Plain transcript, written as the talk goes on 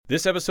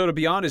This episode of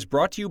Beyond is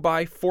brought to you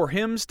by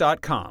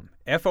forhims.com,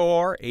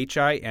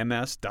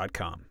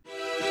 FORHIMS.com.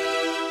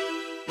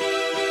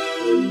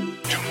 Do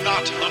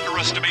not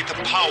underestimate the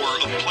power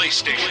of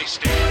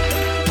PlayStation.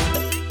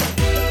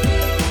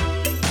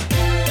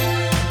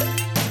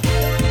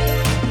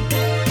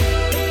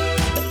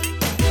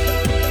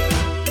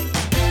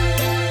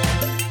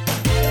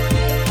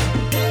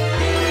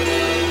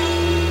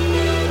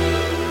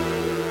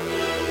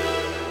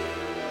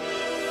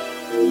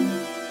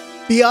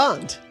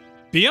 Beyond.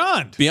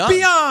 Beyond.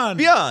 And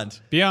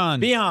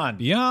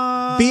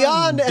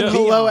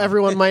hello,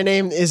 everyone. My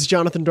name is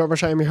Jonathan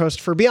Dormish. I am your host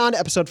for Beyond,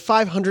 episode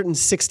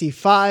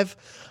 565.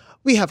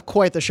 We have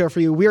quite the show for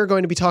you. We are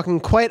going to be talking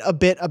quite a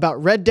bit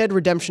about Red Dead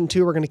Redemption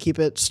 2. We're going to keep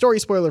it story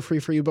spoiler-free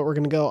for you, but we're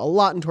going to go a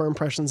lot into our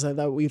impressions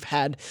that we've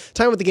had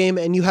time with the game,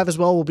 and you have as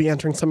well. We'll be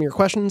answering some of your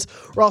questions.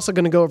 We're also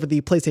going to go over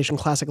the PlayStation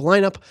Classic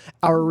lineup,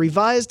 our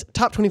revised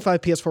top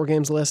 25 PS4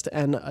 games list,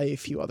 and a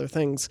few other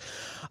things.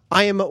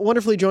 I am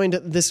wonderfully joined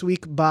this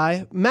week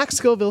by Max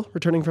Scoville,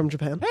 returning from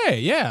Japan. Hey,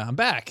 yeah, I'm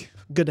back.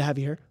 Good to have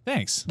you here.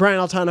 Thanks. Brian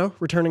Altano,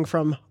 returning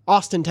from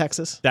Austin,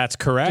 Texas. That's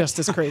correct. Just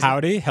as crazy.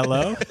 Howdy.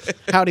 Hello.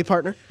 Howdy,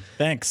 partner.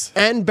 Thanks.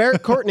 And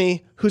Barrett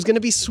Courtney, who's going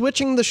to be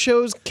switching the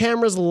show's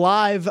cameras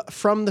live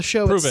from the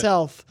show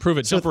itself. Prove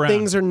it. So Jump around.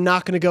 things are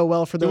not going to go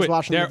well for those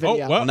watching the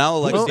video. well, Now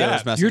Alexia that?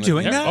 is messing You're with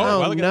doing me. that?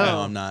 Oh, Oh, look at no. No,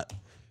 I'm not.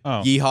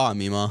 Oh. Yeehaw,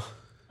 Mima.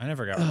 I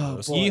never got one of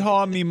those.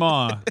 Yeehaw me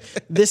ma.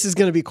 This is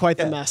going to be quite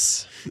the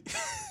mess.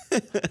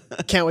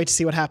 Can't wait to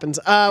see what happens.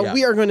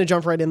 We are going to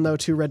jump right in, though,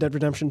 to Red Dead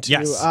Redemption 2.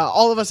 Yes.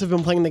 All of us have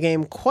been playing the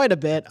game quite a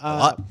bit.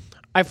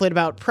 I've played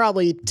about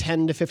probably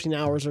 10 to 15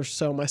 hours or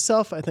so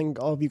myself. I think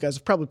all of you guys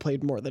have probably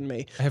played more than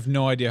me. I have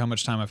no idea how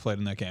much time I've played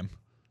in that game.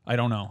 I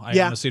don't know. I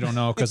Yeah. honestly don't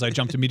know because I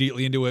jumped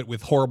immediately into it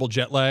with horrible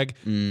jet lag,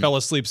 fell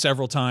asleep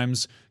several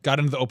times, got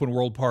into the open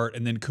world part,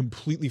 and then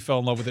completely fell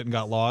in love with it and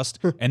got lost.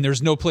 And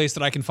there's no place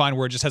that I can find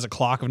where it just has a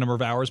clock of number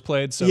of hours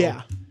played. So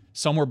Yeah.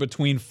 somewhere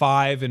between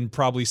 5 and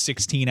probably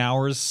 16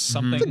 hours,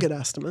 something. That's a good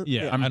estimate.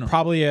 Yeah, I I'm don't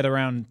probably at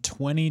around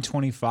 20,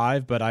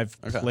 25, but I've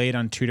played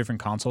on 2 different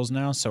consoles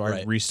now, so I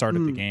Right.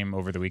 restarted the game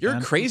over the weekend.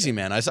 You're crazy,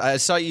 man. I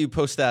saw you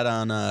post that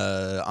on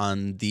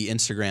the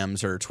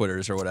Instagrams or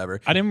Twitters or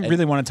whatever. I didn't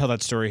really want to tell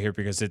that story here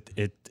because it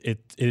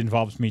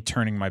involves me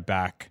turning my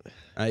back.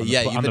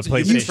 Yeah, on the you've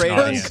PlayStation traded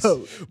audience.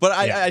 Turncoat. But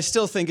I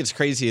still think it's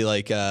crazy.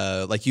 Like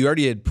you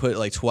already had put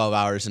like 12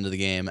 hours into the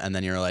game, and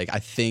then you're like, I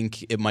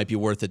think it might be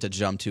worth it to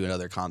jump to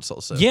another console.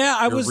 So Yeah,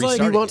 I you're was like- We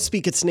restarting won't it.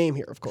 speak its name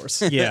here, of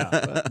course. Yeah,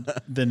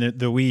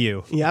 the Wii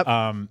U. Yep.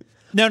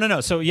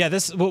 No. So yeah,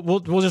 this we'll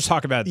just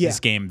talk about Yeah. this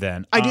game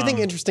then. I do think,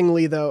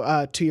 interestingly,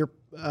 though, to your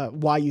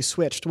why you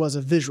switched was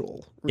a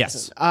visual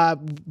reason. Yes.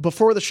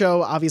 Before the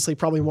show, obviously,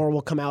 probably more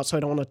will come out, so I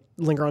don't want to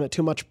linger on it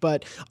too much.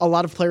 But a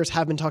lot of players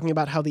have been talking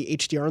about how the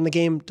HDR in the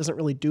game doesn't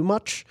really do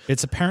much.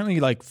 It's apparently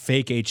like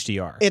fake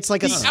HDR. It's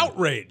like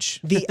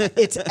Outrage.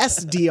 it's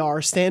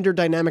SDR, standard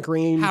dynamic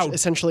range, How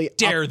essentially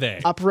dare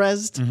they?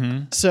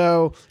 up-resed.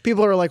 So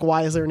people are like,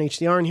 why is there an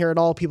HDR in here at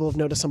all? People have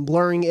noticed some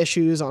blurring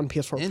issues on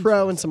PS4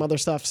 Pro and some other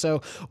stuff.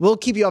 So we'll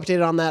keep you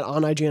updated on that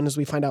on IGN as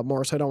we find out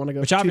more. So I don't want to go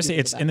which too obviously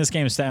deep it's into in this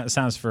game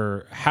sounds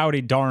for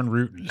howdy darn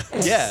rootin'.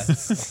 Yeah.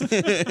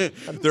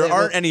 There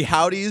aren't any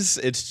howdies.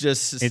 It's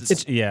just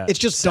It's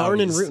just darn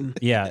and rootin'.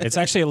 Yeah, it's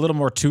actually a little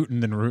more tootin'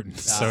 than rootin'.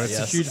 So it's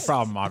yes. a huge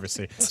problem,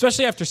 obviously.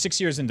 Especially after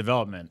 6 years in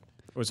development.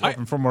 I was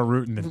hoping for more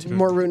rootin' than tootin'.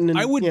 More rootin' and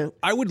I would yeah.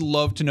 I would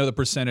love to know the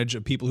percentage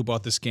of people who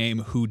bought this game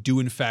who do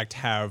in fact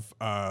have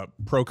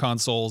pro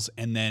consoles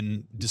and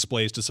then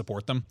displays to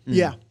support them.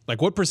 Yeah.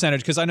 Like what percentage?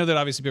 Because I know that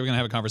obviously people are going to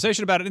have a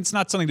conversation about it. It's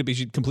not something to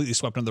be completely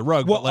swept under the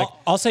rug. Well, but like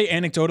I'll say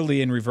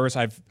anecdotally in reverse,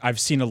 I've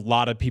seen a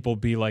lot of people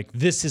be like,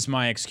 this is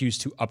my excuse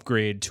to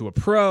upgrade to a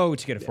Pro,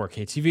 to get a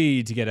 4K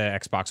TV, to get an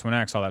Xbox One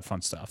X, all that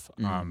fun stuff.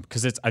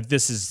 Because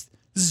this is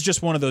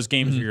just one of those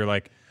games where you're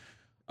like,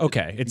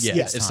 okay,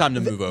 it's time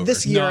to move over.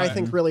 This year, I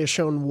think, really has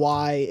shown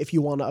why, if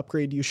you want to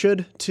upgrade, you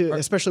should,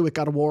 especially with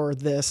God of War,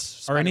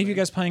 this. Are any of you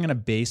guys playing on a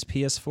base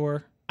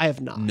PS4? I have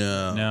not.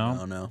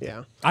 No.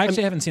 Yeah. I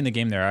actually haven't seen the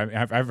game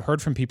there. I've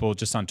heard from people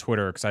just on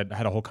Twitter because I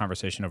had a whole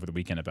conversation over the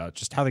weekend about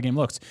just how the game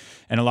looks,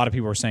 and a lot of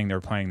people were saying they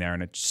were playing there,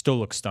 and it still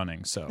looks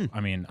stunning. So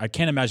I mean, I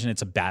can't imagine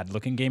it's a bad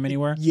looking game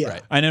anywhere. Yeah.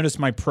 Right. I noticed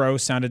my Pro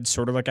sounded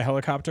sort of like a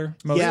helicopter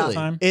most of the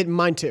time.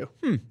 Mine too.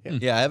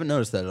 Yeah, I haven't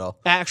noticed that at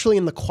all. Actually,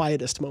 in the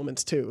quietest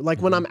moments too,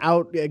 like when I'm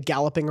out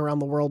galloping around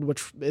the world,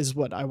 which is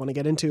what I want to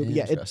get into.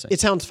 Yeah, Interesting.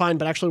 it sounds fine,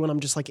 but actually, when I'm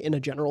just like in a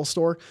general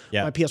store,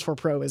 Yeah. my PS4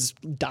 Pro is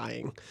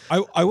dying.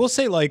 I will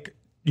say, like,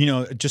 you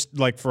know, just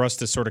like for us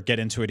to sort of get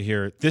into it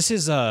here, this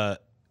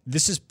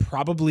is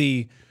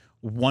probably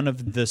one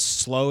of the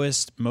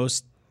slowest,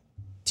 most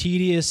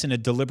tedious in a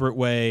deliberate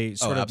way,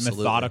 sort of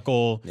absolutely.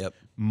 methodical, Yep.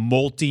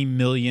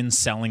 multi-million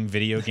selling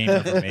video game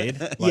ever made.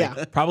 Like,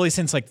 Yeah. probably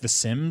since like The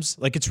Sims.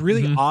 Like, it's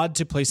really odd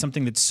to play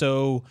something that's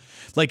so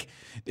like,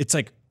 it's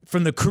like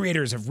from the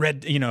creators of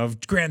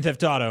of Grand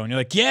Theft Auto, and you're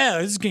like, yeah,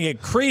 this is gonna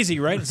get crazy,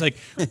 right? It's like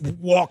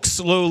walk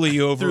slowly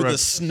over Through the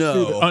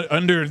snow.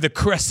 under the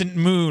crescent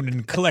moon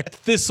and collect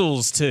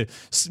thistles to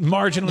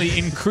marginally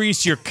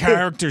increase your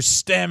character's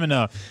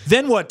stamina.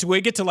 Then what? Do we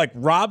get to like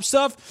rob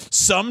stuff?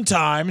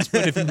 Sometimes,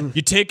 but if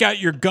you take out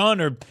your gun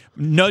or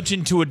nudge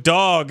into a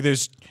dog,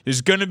 there's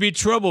gonna be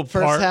trouble.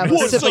 First have a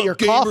What's sip up, of your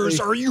gamers?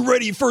 coffee. Are you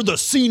ready for the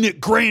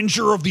scenic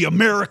grandeur of the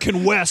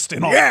American West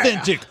and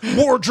authentic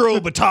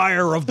wardrobe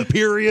attire of the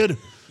period?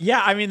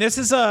 Yeah, I mean, this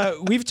is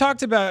we've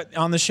talked about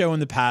on the show in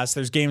the past.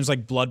 There's games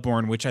like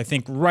Bloodborne, which I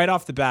think right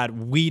off the bat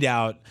weed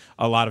out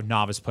a lot of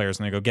novice players,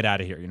 and they go, "Get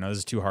out of here! This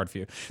is too hard for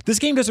you." This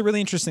game does a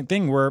really interesting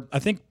thing where I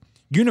think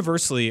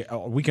universally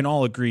we can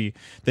all agree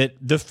that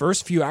the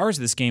first few hours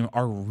of this game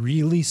are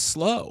really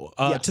slow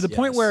to the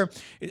point where,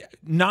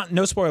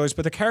 no spoilers,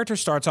 but the character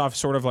starts off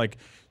sort of like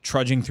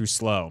trudging through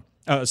snow,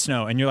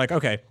 and you're like,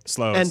 okay,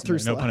 slow, And through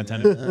no slow. pun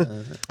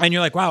intended, and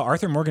you're like, wow,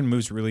 Arthur Morgan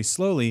moves really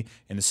slowly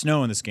in the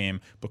snow in this game,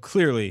 but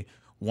clearly,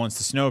 once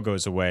the snow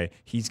goes away,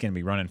 he's going to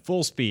be running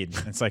full speed.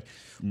 It's like,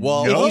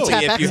 Well, no. only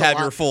tap if X you a have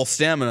lot. your full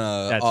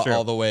stamina That's true.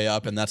 all the way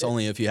up, and that's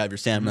only if you have your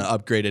stamina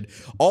upgraded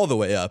all the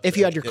way up. If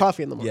you had your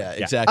coffee in the morning. Yeah,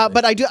 exactly.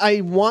 But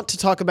I want to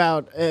talk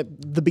about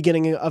the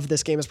beginning of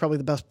this game is probably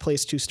the best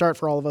place to start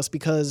for all of us,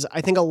 because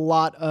I think a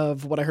lot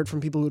of what I heard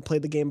from people who had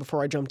played the game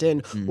before I jumped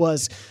in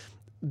was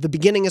the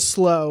beginning is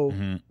slow,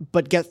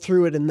 but get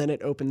through it and then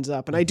it opens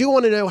up. And I do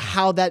want to know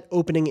how that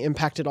opening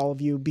impacted all of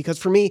you, because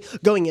for me,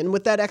 going in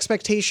with that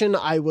expectation,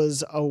 I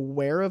was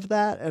aware of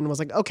that and was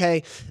like,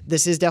 okay,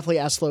 this is definitely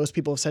as slow as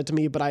people have said to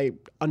me, but I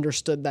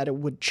understood that it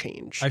would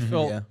change. I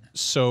felt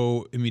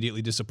so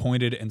immediately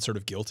disappointed and sort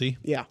of guilty.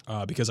 Yeah.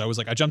 Because I was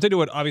like, I jumped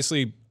into it,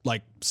 obviously,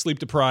 like sleep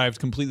deprived,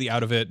 completely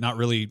out of it, not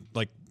really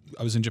like.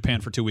 I was in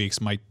Japan for 2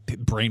 weeks. My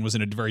brain was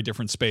in a very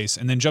different space.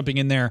 And then jumping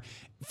in there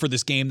for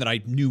this game that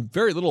I knew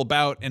very little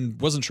about and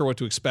wasn't sure what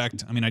to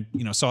expect. I mean,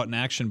 I saw it in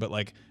action, but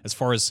like as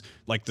far as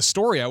like the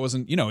story, I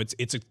wasn't,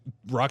 it's a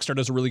Rockstar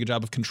does a really good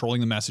job of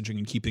controlling the messaging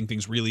and keeping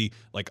things really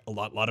like a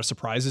lot of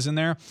surprises in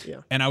there.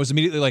 Yeah. And I was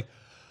immediately like,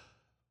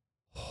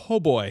 oh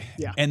boy.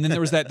 Yeah. And then there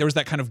was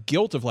that kind of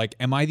guilt of like,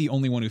 am I the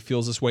only one who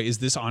feels this way? Is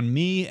this on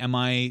me?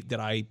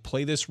 Did I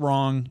play this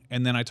wrong?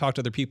 And then I talked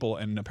to other people,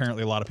 and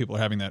apparently a lot of people are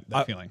having that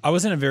feeling. I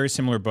was in a very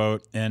similar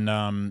boat,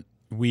 and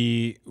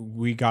we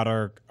got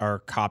our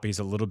copies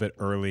a little bit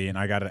early, and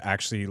I got it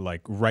actually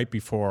like right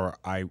before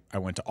I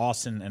went to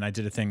Austin, and I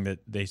did a thing that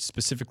they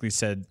specifically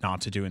said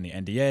not to do in the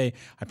NDA.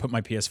 I put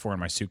my PS4 in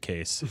my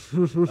suitcase.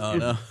 Oh,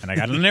 no. And I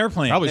got on an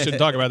airplane. Probably shouldn't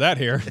talk about that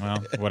here. Well,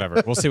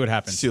 whatever. We'll see what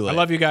happens. Too late. I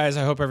love you guys.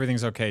 I hope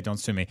everything's okay. Don't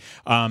sue me.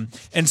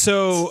 And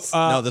so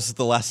No, this is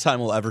the last time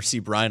we'll ever see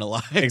Brian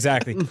alive.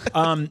 exactly.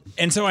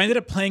 And so I ended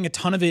up playing a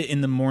ton of it in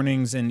the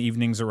mornings and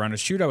evenings around a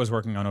shoot I was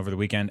working on over the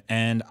weekend,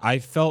 and I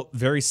felt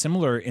very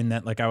similar in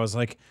that, like, I was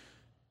like,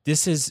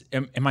 "This is,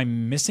 am I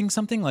missing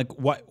something? Like,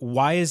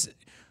 why is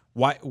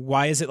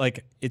it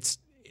like it's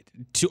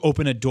to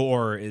open a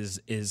door is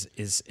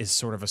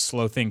sort of a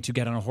slow thing. To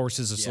get on a horse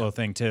is a slow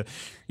thing. To,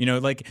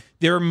 like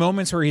there are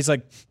moments where he's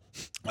like,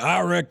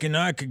 I reckon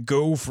I could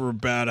go for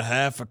about a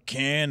half a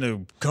can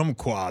of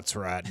kumquats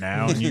right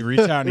now. And you reach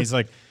out and he's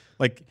like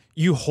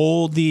you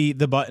hold the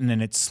button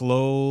and it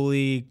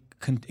slowly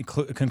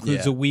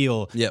concludes a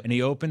wheel. Yep. And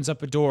he opens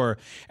up a door.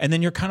 And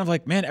then you're kind of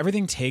like, man,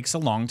 everything takes a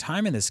long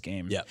time in this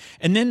game. Yep.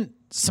 And then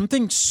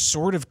something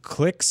sort of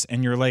clicks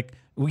and you're like,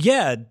 well,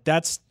 yeah,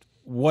 that's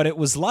what it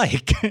was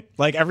like.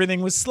 Like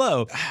everything was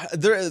slow.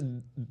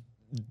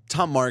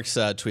 Tom Marks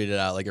tweeted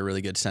out like a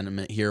really good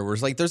sentiment here, where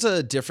it's like there's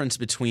a difference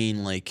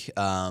between like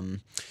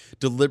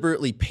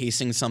deliberately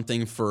pacing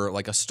something for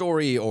like a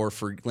story or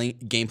for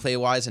gameplay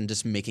wise and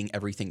just making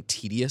everything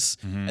tedious.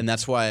 And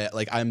that's why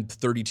like I'm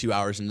 32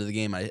 hours into the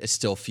game, I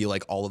still feel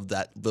like all of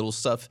that little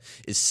stuff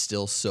is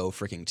still so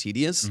freaking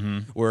tedious.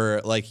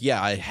 Where like,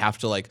 yeah, I have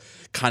to like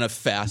kind of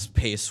fast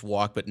pace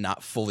walk but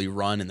not fully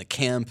run in the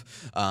camp.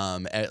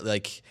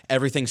 Like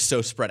everything's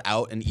so spread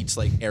out in each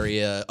like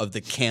area of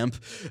the camp.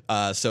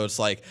 So it's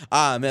like,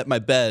 I'm at my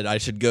bed, I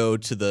should go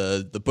to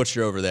the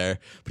butcher over there,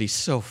 but he's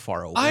so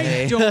far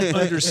away. I don't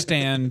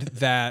understand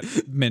that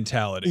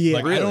mentality. Yeah.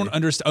 Like I don't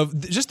understand.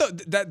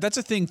 That's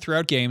a thing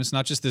throughout games,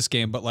 not just this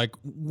game, but like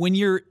when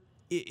you're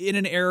in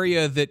an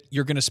area that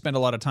you're going to spend a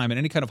lot of time in,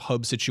 any kind of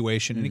hub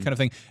situation, any kind of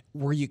thing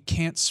where you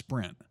can't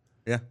sprint.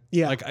 Yeah.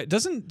 Yeah. Like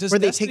does Where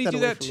they Destiny take that do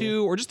away that from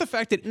too, or just the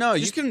fact that No,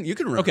 you can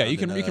run. okay, you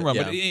can run,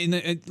 yeah. but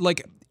in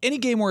like any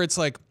game where it's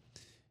like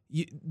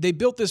they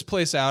built this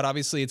place out,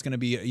 obviously it's going to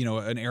be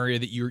an area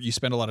that you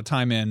spend a lot of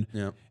time in.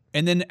 Yeah.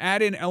 And then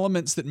add in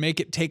elements that make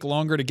it take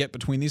longer to get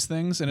between these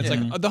things. And it's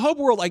like the hub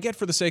world I get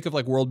for the sake of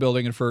like world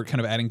building and for kind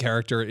of adding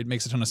character. It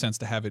makes a ton of sense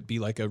to have it be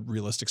like a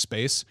realistic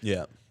space.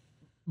 Yeah.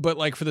 but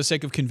like for the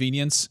sake of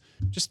convenience,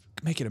 just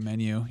make it a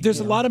menu. There's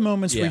a lot of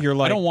moments where you're I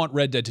like, don't want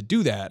Red Dead to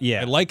do that.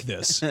 Yeah. I like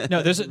this.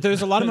 no,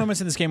 there's a lot of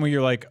moments in this game where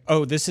you're like,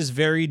 oh, this is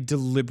very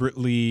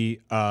deliberately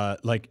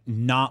like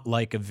not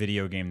like a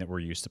video game that we're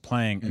used to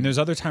playing. And there's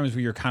other times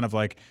where you're kind of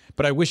like,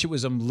 but I wish it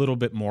was a little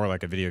bit more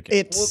like a video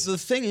game. Well, the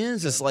thing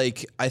is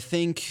like I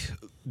think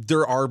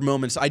there are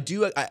moments I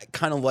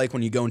kind of like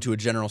when you go into a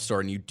general store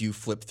and you do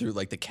flip through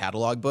like the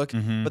catalog book,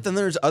 but then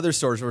there's other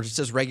stores where it's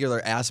just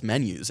regular ass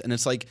menus, and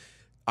it's like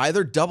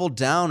either double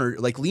down or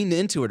like lean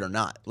into it or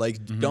not.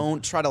 Like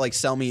don't try to like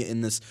sell me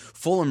in this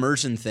full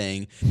immersion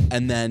thing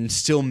and then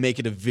still make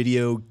it a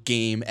video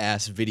game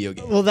ass video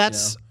game. Well,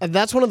 that's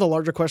one of the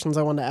larger questions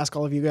I wanted to ask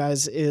all of you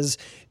guys is,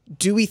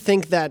 do we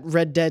think that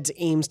Red Dead's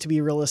aims to be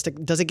realistic,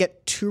 does it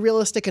get too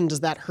realistic, and does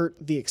that hurt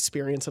the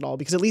experience at all?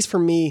 Because at least for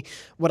me,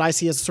 what I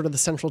see as sort of the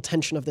central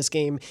tension of this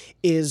game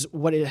is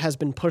what it has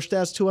been pushed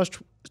as to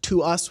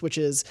us, which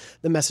is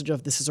the message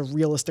of this is a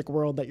realistic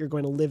world that you're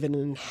going to live in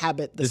and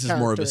inhabit this is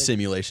more of a character.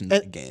 simulation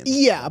than a game.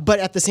 Yeah, but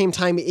at the same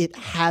time, it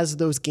has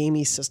those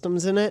gamey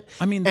systems in it.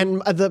 I mean,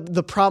 and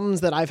the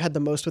problems that I've had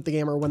the most with the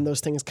game are when those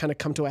things kind of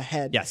come to a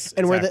head. Yes,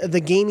 and exactly. where the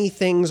gamey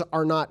things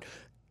are not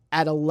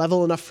at a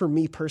level enough for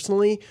me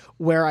personally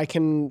where I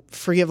can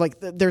forgive, like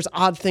there's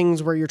odd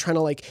things where you're trying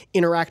to like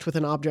interact with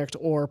an object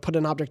or put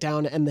an object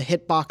down, and the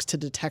hitbox to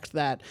detect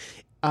that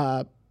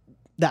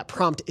that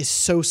prompt is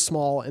so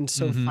small and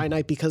so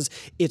finite because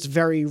it's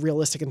very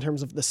realistic in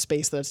terms of the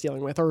space that it's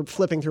dealing with, or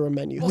flipping through a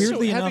menu.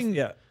 Weirdly having-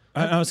 enough,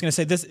 I was going to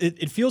say this.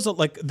 It feels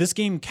like this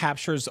game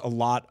captures a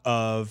lot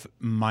of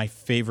my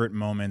favorite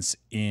moments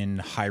in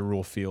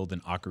Hyrule Field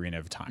and Ocarina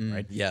of Time.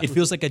 Right? yeah. It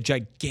feels like a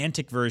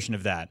gigantic version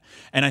of that.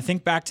 And I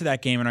think back to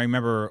that game, and I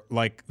remember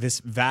like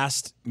this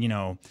vast,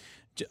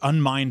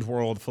 unmined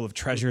world full of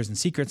treasures and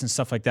secrets and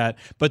stuff like that,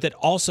 but that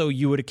also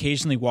you would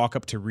occasionally walk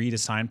up to read a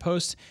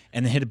signpost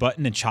and then hit a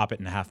button and chop it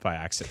in half by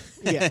accident.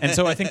 Yeah. And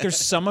so I think there's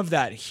some of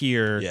that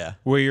here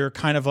where you're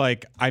kind of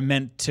like, I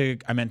meant to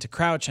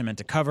crouch, I meant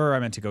to cover, I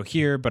meant to go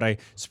here, but I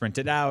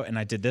sprinted out and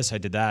I did this, I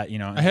did that,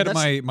 I had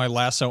my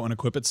lasso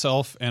unequip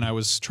itself, and I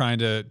was trying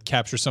to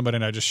capture somebody,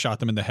 and I just shot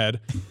them in the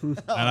head,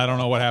 and I don't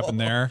know what happened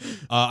there.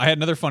 I had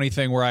another funny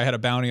thing where I had a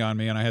bounty on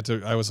me, and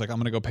I was like, I'm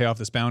gonna go pay off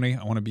this bounty.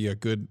 I want to be a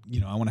good,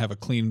 I want to have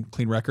a clean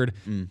record,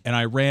 and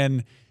I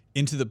ran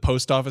into the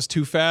post office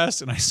too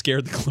fast, and I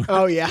scared the clerk.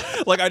 Oh yeah.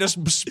 Like I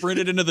just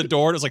sprinted into the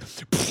door, and it was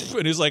like,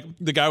 and he's like,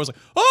 the guy was like,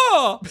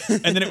 oh,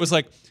 and then it was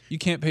like, you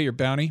can't pay your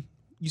bounty.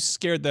 You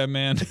scared that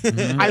man.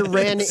 I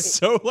ran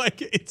So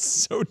like it's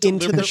so into the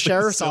deliberately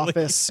sheriff's silly.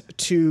 office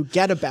to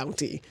get a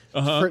bounty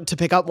to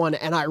pick up one,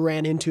 and I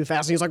ran in too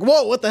fast. And he's like,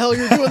 "Whoa, what the hell are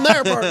you doing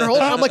there, partner?" Hold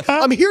on. I'm like,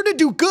 "I'm here to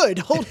do good.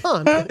 Hold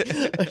on."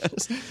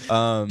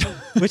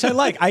 which I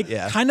like. I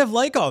kind of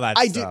like all that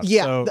I do. stuff.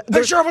 Yeah. So-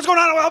 Hey, Sheriff, what's going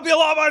on? I'll help you a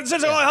lot.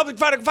 I'll help you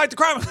fight the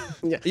crime.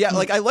 Yeah,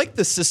 like I like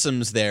the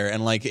systems there,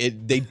 and like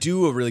they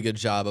do a really good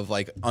job of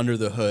like under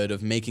the hood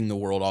of making the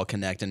world all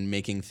connect and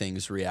making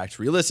things react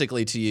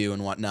realistically to you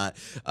and whatnot.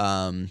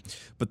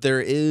 But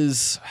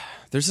there's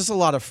just a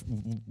lot of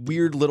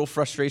weird little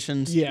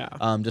frustrations. Yeah.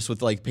 Just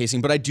with like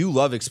pacing, but I do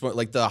love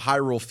like the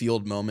Hyrule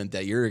Field moment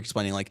that you're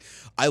explaining. Like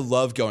I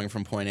love going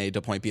from point A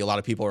to point B. A lot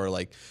of people are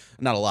like,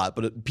 not a lot,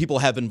 but people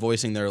have been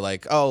voicing their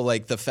like, oh,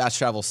 like the fast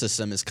travel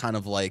system is kind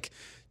of like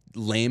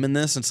lame in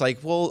this. It's like,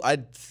 well, I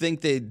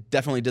think they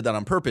definitely did that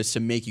on purpose to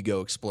make you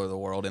go explore the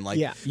world. And like,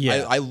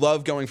 I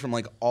love going from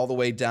like all the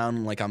way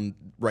down. Like I'm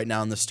right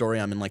now in the story,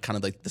 I'm in like kind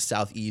of like the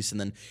southeast, and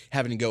then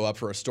having to go up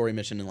for a story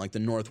mission in like the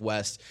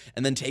northwest,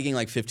 and then taking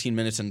like 15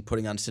 minutes and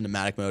putting on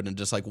cinematic mode and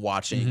just like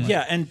watching.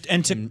 Like,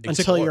 and to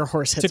Until your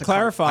horse hits to a car.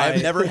 clarify,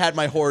 I've never had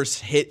my horse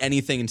hit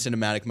anything in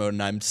cinematic mode,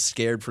 and I'm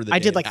scared for the I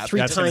day did like after. 3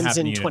 That's gonna times happen to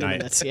in you 20 tonight.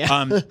 minutes.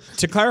 Yeah.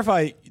 To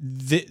clarify,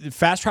 the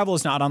fast travel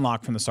is not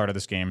unlocked from the start of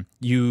this game.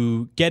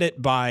 You get it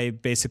by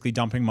basically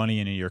dumping money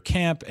into your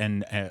camp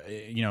and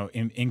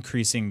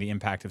increasing the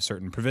impact of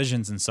certain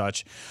provisions and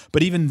such.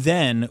 But even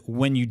then,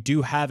 when you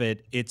do have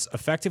it, it's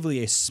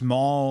effectively a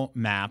small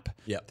map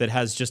that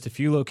has just a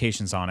few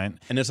locations on it,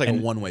 And it's like a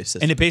one-way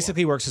system. and it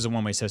basically works as a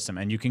one-way system.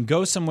 And you can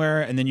go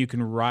somewhere, and then you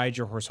can ride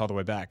your horse all the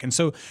way back. And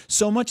so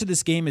much of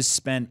this game is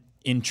spent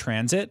in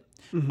transit.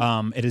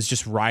 It is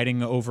just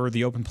riding over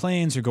the open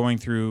plains or going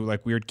through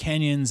like weird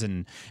canyons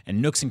and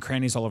nooks and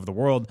crannies all over the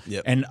world.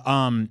 Yep.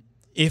 And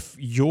if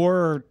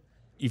you're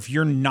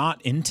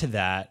not into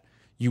that,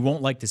 you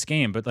won't like this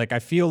game. But like I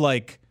feel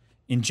like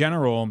in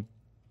general,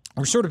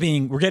 we're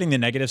getting the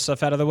negative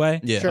stuff out of the way,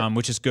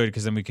 which is good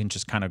because then we can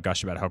just kind of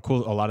gush about how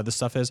cool a lot of this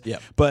stuff is. Yeah.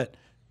 But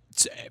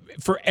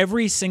for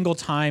every single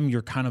time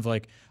you're kind of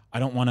like, I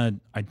don't want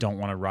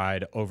to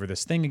ride over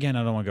this thing again.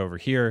 I don't want to go over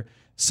here.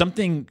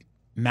 Something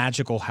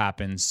magical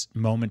happens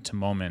moment to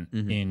moment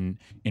in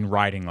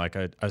riding, like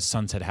a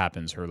sunset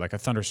happens or like a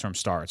thunderstorm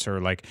starts,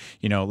 or like,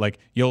 you know, like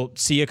you'll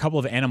see a couple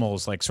of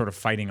animals like sort of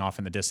fighting off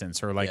in the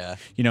distance, or like,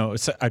 you know,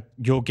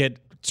 you'll get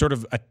sort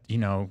of you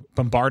know,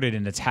 bombarded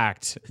and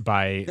attacked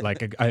by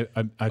like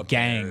a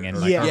gang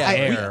and like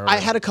I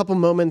had a couple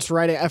moments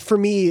writing. For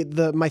me,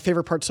 my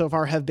favorite parts so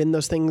far have been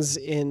those things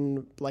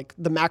in like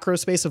the macro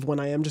space of when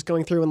I am just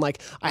going through and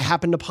like I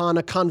happened upon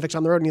a convict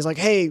on the road and he's like,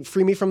 "Hey,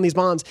 free me from these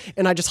bonds,"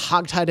 and I just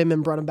hogtied him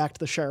and brought him back to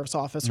the sheriff's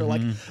office. Or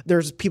like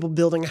there's people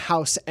building a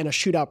house and a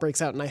shootout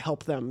breaks out and I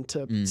help them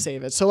to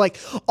save it. So like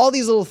all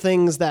these little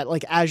things that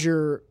like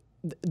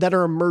that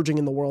are emerging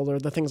in the world are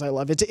the things I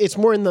love. It's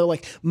more in the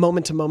like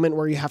moment to moment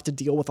where you have to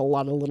deal with a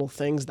lot of little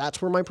things.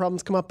 That's where my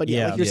problems come up. But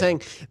like you're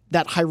saying,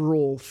 that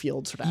Hyrule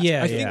field sort of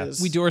aspect. I think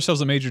we do ourselves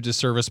a major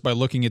disservice by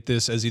looking at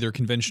this as either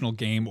conventional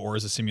game or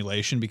as a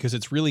simulation, because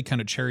it's really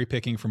kind of cherry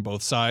picking from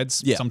both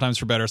sides. Sometimes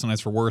for better,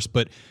 sometimes for worse.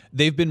 But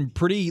they've been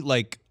pretty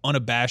like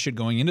unabashed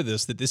going into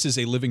this, that this is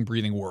a living,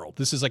 breathing world.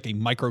 This is like a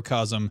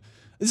microcosm.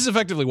 This is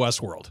effectively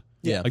Westworld.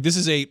 Yeah, like this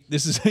is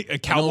a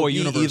cowboy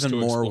universe. Even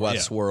more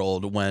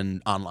Westworld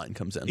when online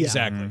comes in.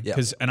 Exactly.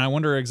 Because and I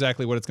wonder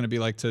exactly what it's going to be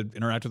like to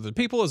interact with the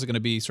people. Is it going to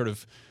be sort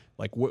of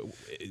like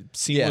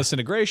seamless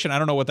integration? I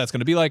don't know what that's going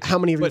to be like. How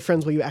many of your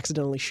friends will you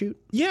accidentally shoot?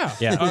 Yeah.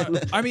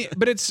 I mean,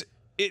 but it's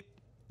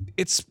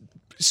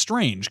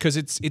strange because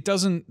it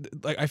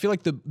doesn't like. I feel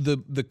like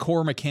the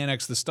core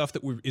mechanics, the stuff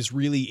that is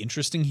really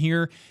interesting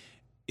here,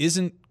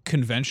 isn't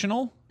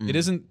conventional. It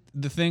isn't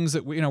the things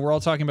that we're all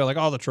talking about, like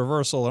the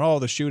traversal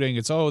and the shooting.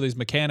 It's these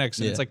mechanics,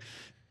 and it's like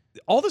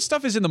all the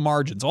stuff is in the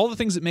margins. All the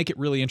things that make it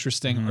really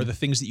interesting are the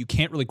things that you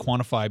can't really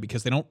quantify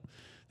because they don't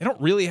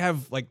really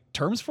have like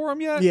terms for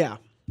them yet. Yeah.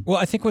 Well,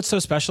 I think what's so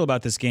special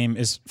about this game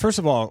is, first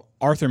of all,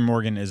 Arthur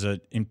Morgan is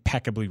an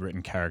impeccably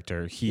written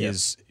character. He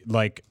is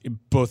like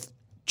both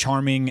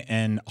charming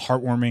and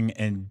heartwarming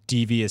and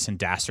devious and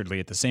dastardly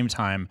at the same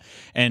time,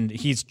 and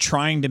he's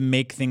trying to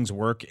make things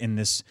work in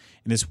this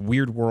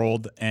weird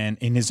world and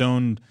in his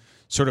own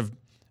sort of,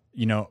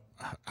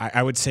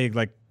 I would say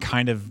like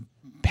kind of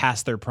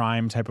past their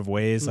prime type of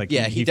ways. Like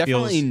he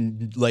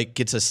definitely like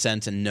gets a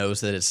sense and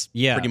knows that it's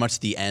pretty much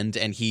the end,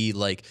 and he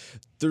like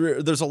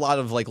there's a lot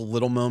of like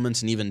little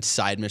moments and even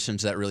side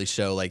missions that really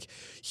show like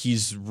he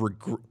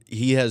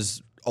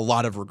has a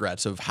lot of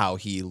regrets of how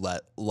he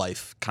let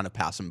life kind of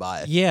pass him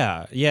by.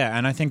 Yeah,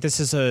 and I think this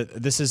is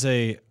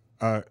a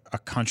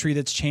country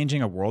that's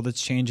changing, a world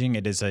that's changing.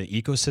 It is an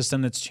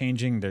ecosystem that's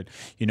changing. That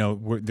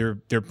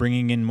they're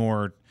bringing in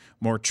more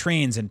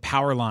trains and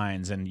power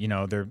lines, and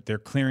they're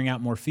clearing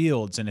out more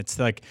fields, and it's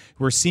like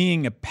we're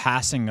seeing a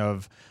passing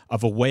of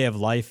a way of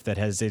life that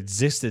has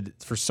existed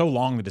for so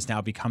long that has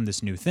now become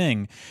this new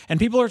thing, and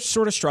people are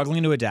sort of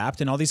struggling to adapt,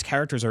 and all these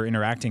characters are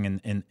interacting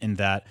in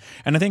that,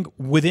 and I think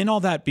within all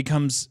that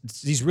becomes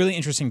these really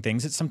interesting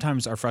things that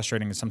sometimes are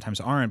frustrating and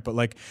sometimes aren't. But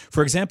like,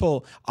 for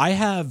example,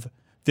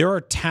 there are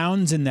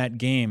towns in that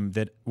game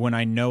that when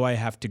I know I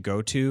have to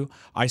go to,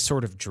 I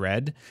sort of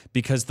dread,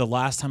 because the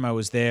last time I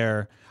was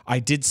there, I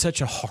did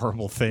such a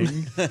horrible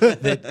thing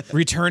that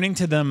returning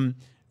to them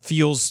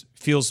feels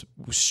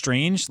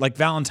strange. Like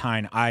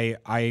Valentine, I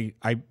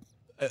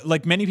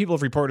like many people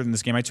have reported in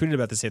this game, I tweeted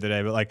about this the other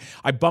day, but like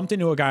I bumped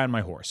into a guy on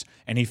my horse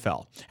and he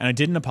fell and I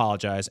didn't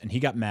apologize and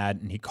he got mad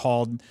and he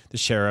called the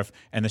sheriff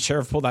and the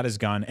sheriff pulled out his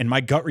gun and my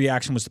gut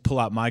reaction was to pull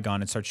out my gun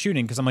and start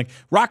shooting because I'm like,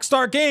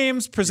 Rockstar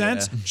Games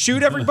presents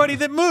shoot everybody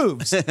that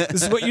moves.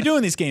 This is what you do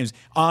in these games.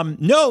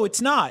 No, it's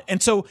not.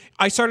 And so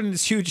I started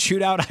this huge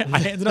shootout.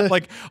 I ended up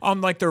like on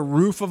like the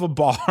roof of a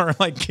bar,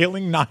 like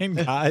killing 9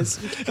 guys.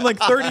 And like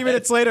 30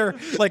 minutes later,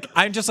 like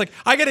I'm just like,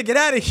 I gotta get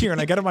out of here. And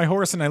I get on my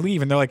horse and I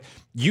leave and they're like,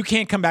 you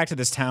can't come back to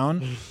this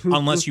town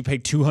unless you pay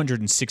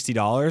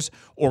 $260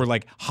 or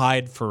like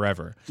hide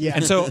forever. Yeah.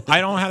 And so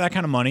I don't have that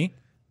kind of money.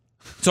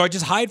 So I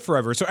just hide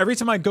forever. So every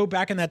time I go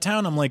back in that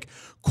town, I'm like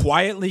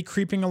quietly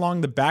creeping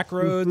along the back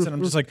roads and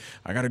I'm just like,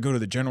 I got to go to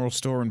the general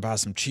store and buy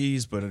some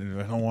cheese, but I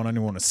don't want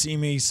anyone to see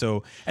me.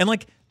 So, and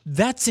like,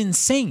 that's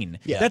insane.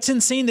 Yeah. That's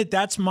insane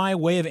that's my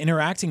way of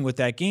interacting with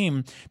that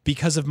game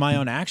because of my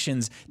own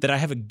actions, that I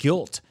have a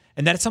guilt.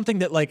 And that's something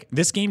that like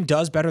this game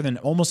does better than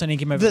almost any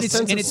game I've ever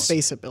played. The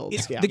space it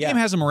builds. The game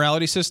has a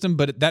morality system,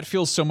 but that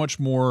feels so much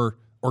more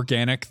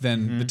organic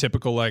than the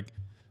typical like,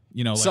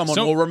 like someone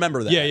will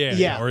remember that.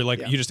 Yeah. Or like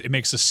it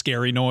makes a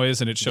scary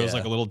noise and it shows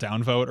like a little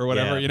downvote or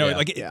whatever.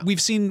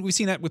 We've seen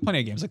that with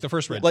plenty of games, like the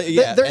first Red. Like,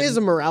 there is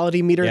a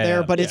morality meter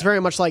there, but it's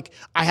very much like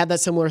I had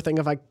that similar thing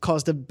of I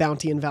caused a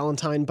bounty in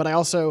Valentine, but I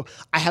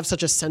have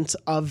such a sense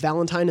of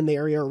Valentine and the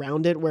area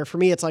around it where for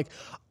me it's like,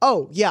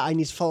 oh yeah, I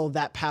need to follow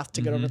that path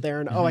to get over there,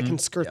 and I can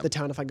skirt the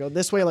town if I go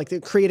this way.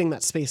 Like creating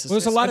that space.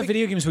 There's a lot of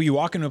video games where you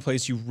walk into a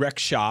place, you wreck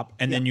shop,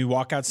 and then you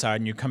walk outside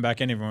and you come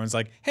back in, everyone's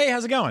like, hey,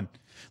 how's it going?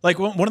 Like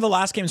one of the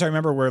last games I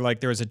remember where like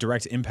there was a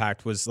direct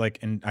impact was like,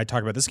 and I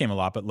talk about this game a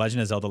lot, but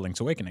Legend of Zelda: Link's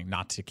Awakening.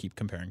 Not to keep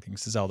comparing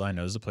things to Zelda, I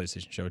know this is a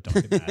PlayStation show.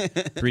 Don't get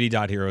mad. 3D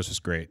Dot Heroes was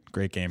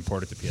great game,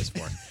 ported to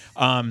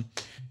PS4.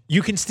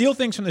 You can steal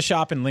things from the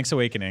shop in Link's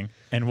Awakening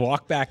and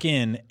walk back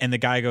in, and the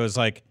guy goes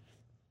like,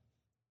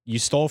 you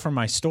stole from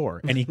my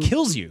store, and he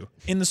kills you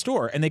in the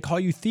store, and they call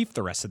you thief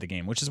the rest of the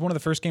game, which is one of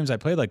the first games I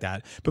played like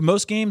that. But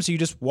most games, you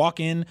just walk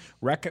in,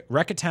 wreck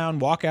a town,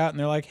 walk out, and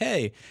they're like,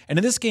 hey. And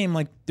in this game,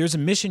 like, there's a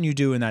mission you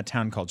do in that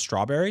town called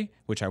Strawberry,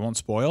 which I won't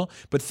spoil,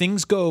 but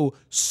things go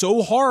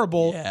so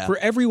horrible for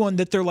everyone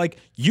that they're like,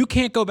 you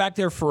can't go back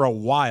there for a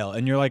while.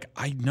 And you're like,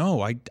 I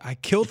know, I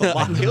killed a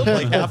lot. I killed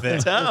like half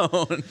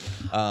the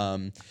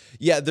town.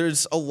 Yeah,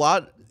 there's a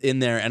lot in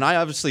there, and I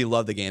obviously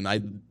love the game.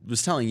 I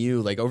was telling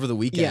you, like, over the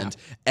weekend,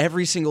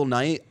 every single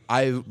night,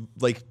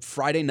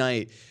 Friday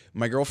night,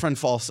 my girlfriend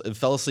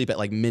fell asleep at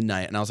like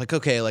midnight, and I was like,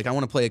 okay, like I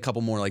want to play a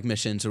couple more like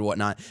missions or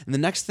whatnot. And the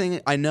next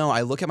thing I know,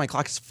 I look at my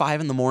clock, it's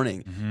 5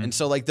 a.m. And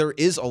so like there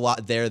is a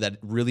lot there that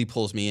really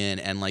pulls me in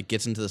and like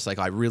gets into this. Like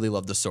I really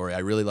love the story. I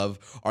really love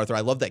Arthur.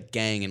 I love that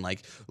gang and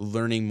like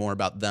learning more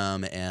about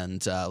them,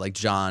 and like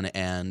John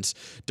and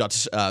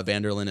Dutch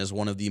Vanderlyn is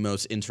one of the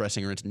most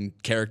interesting written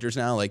characters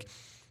now. Like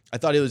I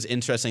thought it was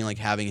interesting like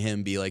having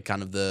him be like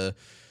kind of the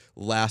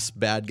last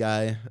bad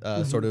guy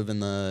sort of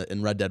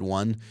in Red Dead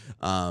 1,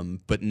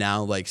 but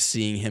now like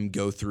seeing him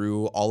go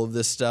through all of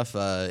this stuff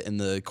in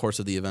the course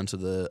of the events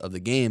of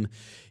the game,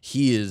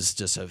 he is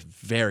just a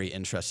very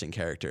interesting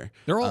character.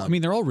 They're all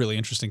they're all really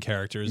interesting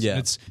characters.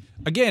 Yeah.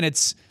 And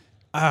it's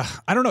I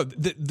don't know,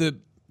 the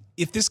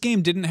if this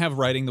game didn't have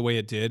writing the way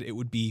it did, it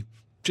would be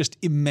just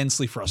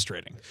immensely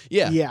frustrating.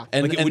 Yeah.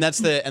 And Like, that's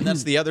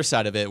the other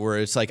side of it, where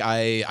it's like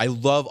I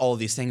love all of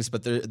these things,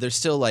 but there's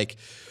still like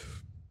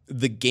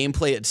the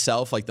gameplay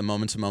itself, like the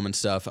moment-to-moment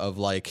stuff of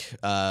like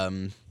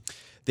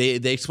they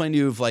explain to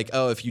you of like,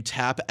 oh, if you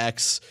tap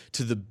X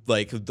to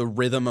the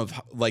rhythm of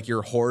like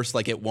your horse,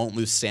 like it won't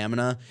lose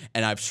stamina.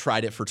 And I've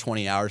tried it for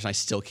 20 hours and I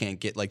still can't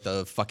get like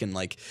the fucking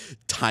like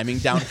timing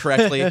down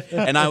correctly.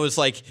 And I was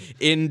like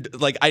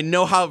I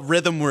know how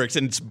rhythm works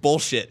and it's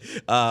bullshit.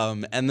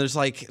 And there's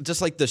like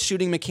just like the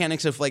shooting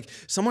mechanics of like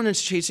someone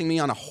is chasing me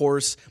on a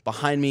horse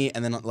behind me,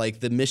 and then like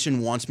the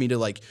mission wants me to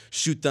like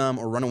shoot them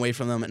or run away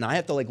from them, and I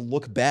have to like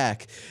look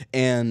back,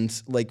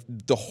 and like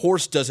the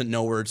horse doesn't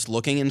know where it's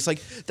looking, and it's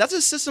like that's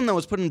a system that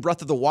was put in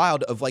Breath of the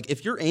Wild of like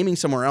if you're aiming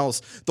somewhere else,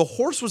 the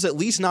horse was at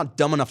least not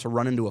dumb enough to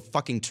run into a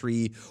fucking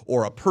tree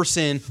or a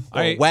person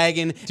or a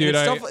wagon. Dude,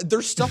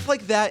 there's stuff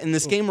like that in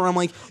this game where I'm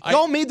like,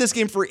 y'all made this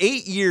game for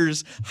 8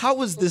 years. How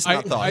was this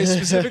not thought? I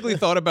specifically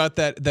thought about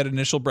that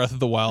initial Breath of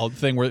the Wild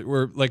thing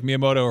where like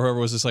Miyamoto or whoever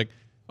was just like,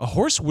 a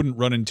horse wouldn't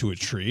run into a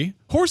tree.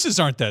 Horses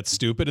aren't that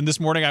stupid. And this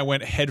morning I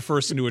went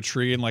headfirst into a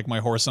tree, and like my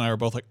horse and I were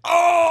both like,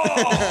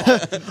 oh!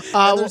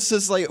 And there's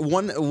just like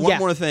one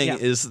more thing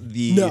is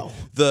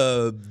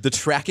the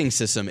tracking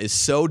system is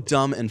so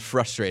dumb and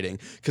frustrating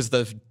because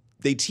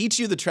they teach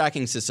you the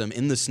tracking system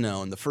in the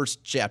snow in the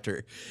first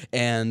chapter,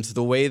 and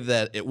the way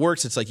that it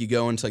works, it's like you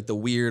go into like the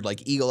weird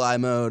like eagle eye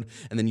mode,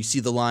 and then you see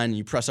the line and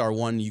you press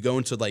R1, you go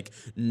into like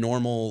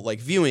normal like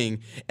viewing,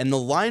 and the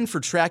line for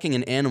tracking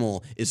an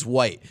animal is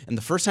white. And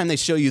the first time they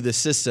show you this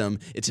system,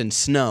 it's in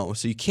snow,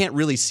 so you can't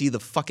really see the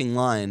fucking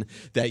line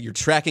that you're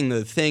tracking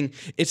the thing.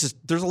 It's just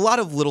there's a lot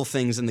of little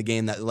things in the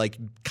game that like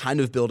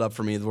kind of build up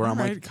for me where I'm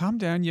like, calm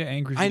down, you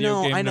angry I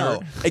video game know.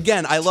 nerd.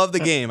 Again, I love the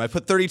game. I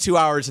put 32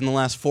 hours in the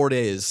last 4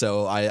 days, so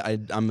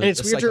I'm. And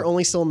it's weird you're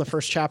only still in the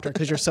first chapter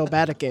because you're so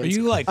bad at games. Are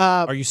you like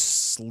are you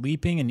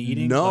sleeping and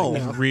eating? No.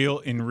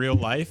 Like, in real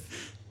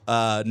life.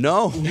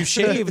 No. You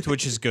shaved,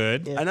 which is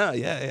good. I know.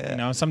 Yeah. You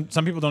know, some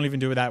people don't even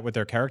do that with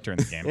their character in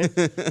the game.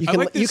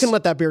 You can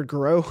let that beard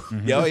grow.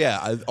 Oh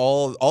yeah.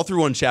 All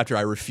through one chapter,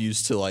 I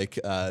refused to like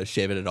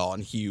shave it at all,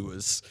 and he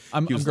was.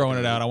 I'm he was growing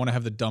like, it out. I want to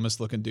have the dumbest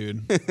looking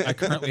dude. I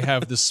currently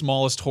have the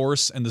smallest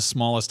horse and the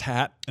smallest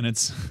hat, and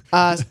it's.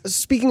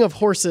 Speaking of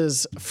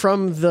horses,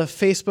 from the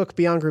Facebook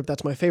Beyond group,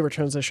 that's my favorite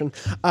transition,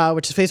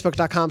 which is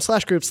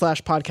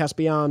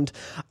facebook.com/group/podcastbeyond.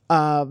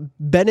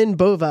 Benin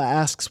Bova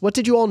asks, what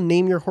did you all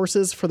name your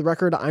horses? For the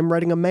record, I'm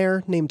riding a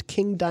mare named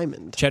King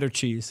Diamond. Cheddar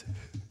cheese.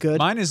 Good.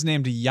 Mine is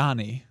named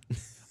Yanni.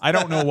 I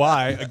don't know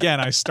why. Again,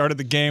 I started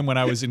the game when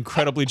I was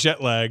incredibly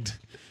jet lagged.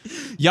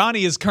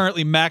 Yanni is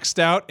currently maxed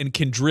out and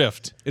can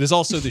drift. It is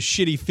also the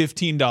shitty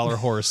 $15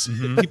 horse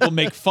people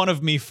make fun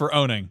of me for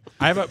owning.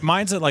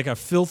 Mine's like a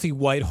filthy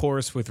white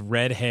horse with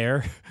red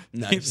hair.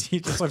 Nice. He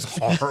just looks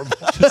horrible.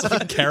 just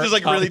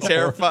like really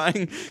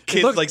terrifying.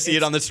 Kids like see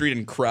it on the street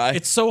and cry.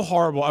 It's so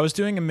horrible. I was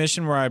doing a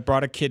mission where I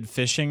brought a kid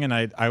fishing, and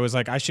I was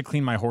like, I should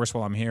clean my horse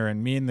while I'm here.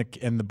 And me and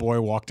the boy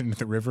walked into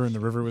the river, and the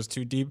river was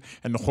too deep,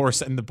 and the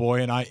horse and the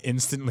boy and I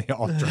instantly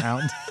all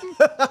drowned.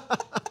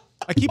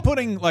 I keep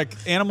putting like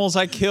animals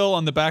I kill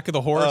on the back of the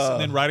horse and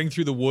then riding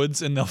through the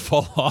woods, and they'll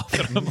fall off.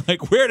 And I'm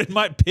like, where did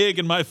my pig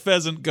and my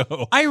pheasant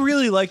go? I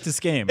really like this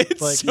game.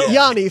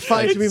 Yanni,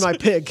 find me my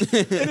pig.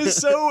 It is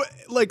so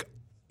like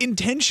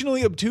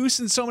intentionally obtuse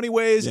in so many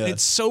ways, and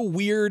it's so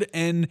weird.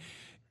 And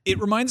it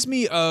reminds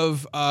me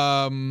of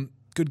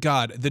good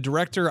God, the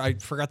director. I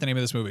forgot the name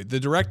of this movie.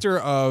 The director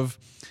of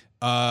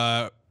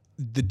The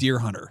Deer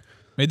Hunter.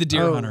 Made The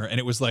Deer Hunter, and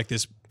it was like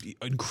this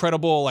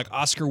incredible, like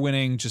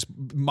Oscar-winning, just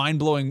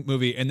mind-blowing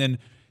movie. And then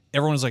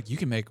everyone was like, "You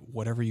can make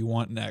whatever you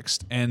want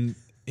next." And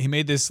he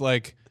made this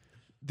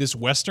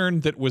Western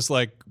that was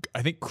like,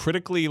 I think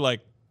critically like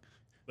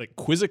like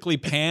quizzically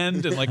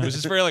panned and like it was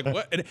just very like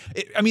what? And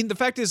I mean, the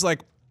fact is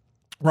like.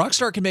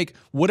 Rockstar can make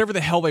whatever the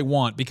hell they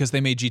want because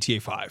they made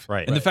GTA 5.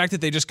 Right. And the fact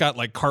that they just got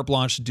like carte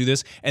blanche to do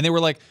this, and they were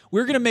like,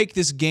 we're going to make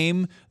this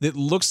game that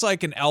looks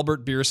like an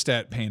Albert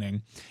Bierstadt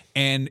painting,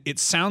 and it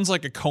sounds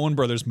like a Coen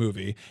Brothers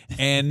movie.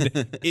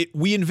 And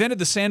we invented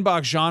the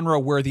sandbox genre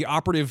where the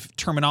operative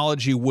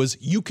terminology was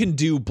you can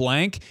do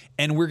blank,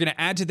 and we're going to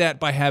add to that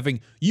by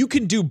having you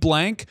can do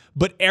blank,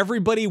 but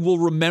everybody will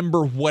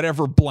remember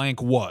whatever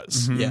blank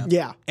was.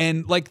 Yeah.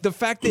 And like the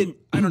fact that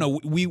I don't know,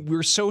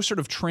 we're so sort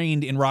of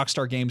trained in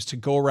Rockstar games to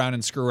go around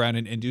and screw around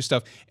and do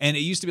stuff. And it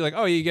used to be like,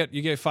 oh, you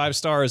get 5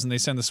 stars, and they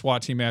send the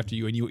SWAT team after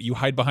you, and you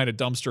hide behind a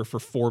dumpster for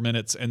 4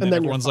 minutes, and then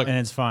everyone's like, and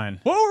it's fine.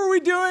 what were we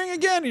doing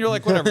again? And you're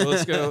like, whatever,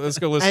 let's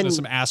go listen to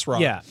some ass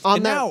rock. Yeah.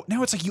 And now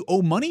it's like you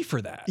owe money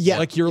for that. Yeah.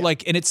 Like you're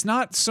like, and it's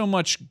not so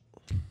much.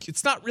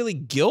 It's not really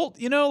guilt,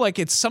 you know. Like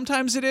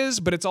sometimes it is,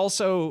 but it's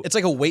also It's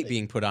like a weight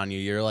being put on you.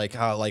 You're like,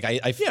 oh, like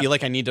I feel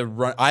like I need to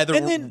run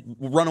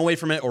run away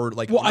from it or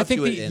like. Well, I run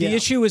think to the it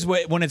issue is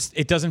when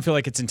it doesn't feel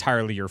like it's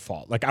entirely your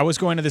fault. Like I was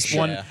going to this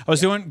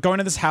going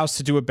to this house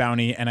to do a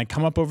bounty, and I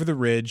come up over the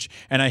ridge,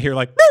 and I hear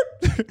like,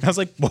 and I was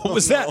like, what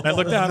was that? And I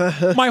looked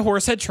down, my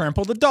horse had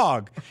trampled a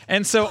dog,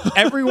 and so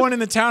everyone in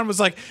the town was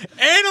like,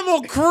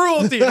 animal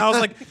cruelty, and I was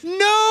like,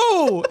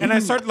 no, and I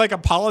started like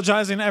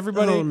apologizing to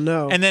everybody. Oh,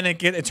 no. And then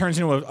it turns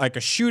into like a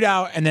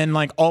shootout, and then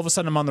like all of a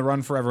sudden I'm on the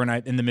run forever,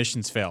 and the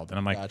mission's failed, and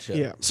I'm like, Gotcha.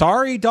 Yeah.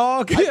 sorry,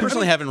 dog. I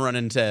personally haven't run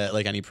into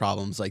like any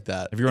problems like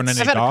that. Have you run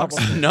into I've had a dogs?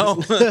 couple.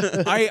 No.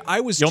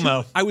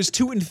 I was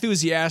too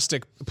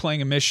enthusiastic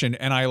playing a mission,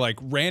 and I like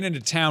ran into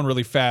town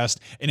really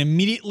fast, and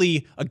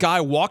immediately a guy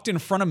walked in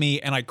front of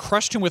me, and I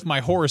crushed him with my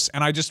horse,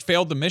 and I just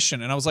failed the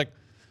mission, and I was like,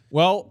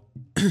 well.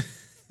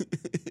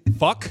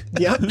 Fuck.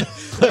 Yeah.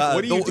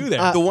 What do you do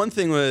there? The one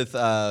thing with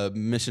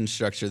mission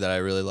structure that I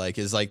really like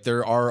is like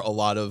there are a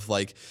lot of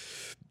like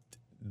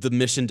the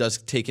mission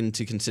does take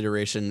into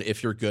consideration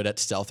if you're good at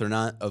stealth or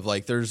not. Of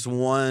like there's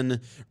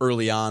one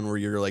early on where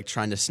you're like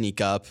trying to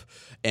sneak up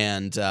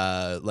and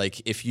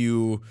like if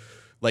you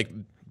like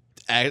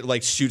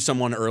shoot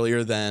someone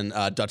earlier than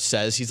Dutch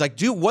says, he's like,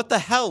 dude, what the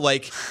hell?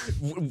 Like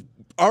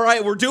all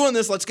right, we're doing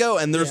this. Let's go.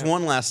 And there's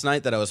one last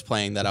night that I was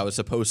playing that I was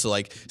supposed to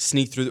like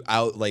sneak through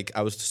I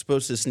was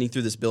supposed to sneak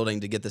through this building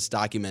to get this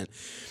document.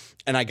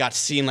 And I got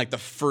seen like the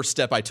first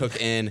step I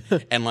took in,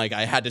 and like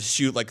I had to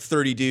shoot like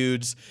 30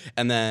 dudes,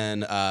 and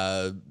then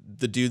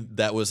the dude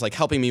that was like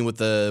helping me with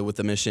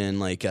the mission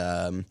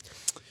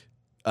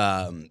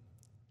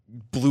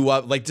blew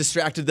up, like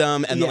distracted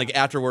them, and then like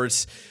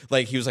afterwards,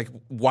 like he was like,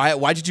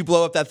 "Why did you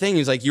blow up that thing?" He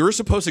was like, "You were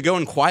supposed to go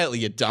in quietly,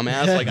 you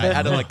dumbass." Like I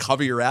had to like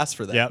cover your ass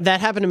for that. Yep.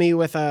 That happened to me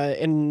with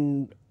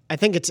I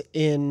think it's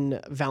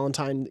in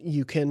Valentine.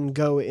 You can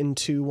go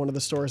into one of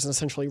the stores and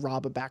essentially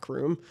rob a back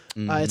room.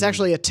 It's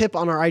actually a tip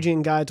on our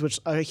IGN guides, which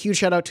a huge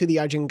shout out to the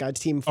IGN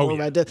guides team for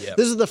Red Dead.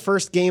 This is the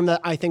first game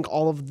that I think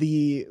all of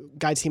the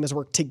guides team has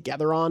worked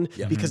together on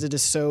because it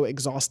is so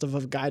exhaustive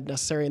of guide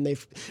necessary, and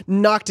they've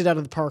knocked it out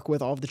of the park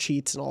with all of the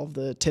cheats and all of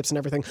the tips and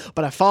everything.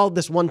 But I followed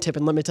this one tip,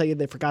 and let me tell you,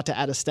 they forgot to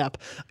add a step.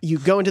 You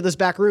go into this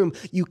back room,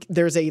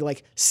 there's a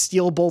like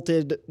steel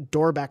bolted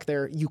door back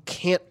there. You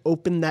can't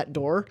open that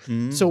door.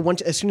 So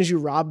as soon as you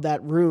rob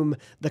that room,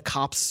 the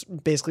cops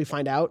basically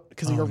find out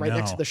because you're right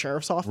next to the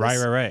sheriff's office.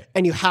 Right.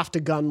 And you have to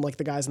gun like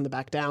the guys in the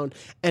back down.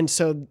 And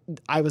so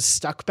I was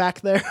stuck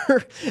back there.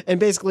 And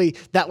basically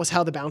that was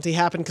how the bounty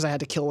happened because I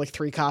had to kill like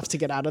 3 cops to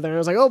get out of there. And I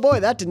was like, oh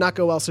boy, that did not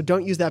go well. So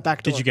don't use that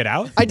back door. Did you get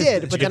out? I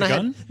did, but you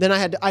then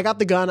get I got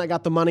the gun, I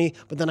got the money,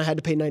 but then I had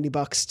to pay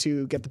 $90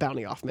 to get the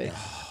bounty off me.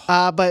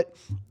 But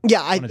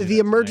yeah, the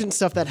emergent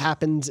stuff that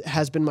happened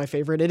has been my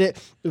favorite. It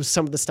was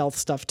some of the stealth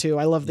stuff too.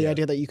 I love the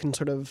idea that you can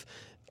sort of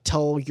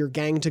tell your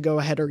gang to go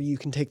ahead or you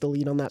can take the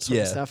lead on that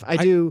sort of stuff.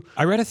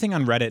 I read a thing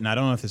on Reddit, and I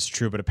don't know if it's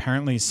true, but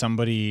apparently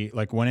somebody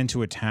like went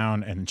into a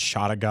town and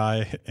shot a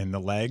guy in the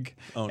leg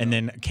and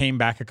then came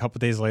back a couple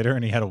days later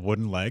and he had a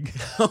wooden leg.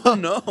 Oh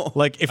no.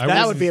 Like if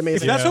that would be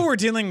amazing. If that's what we're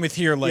dealing with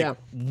here, like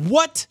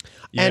what?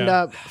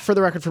 And for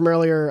the record from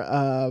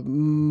earlier,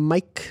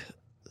 Mike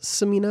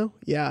Cimino.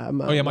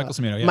 Michael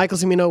Cimino. Yeah. Michael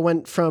Cimino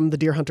went from the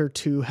Deer Hunter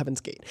to Heaven's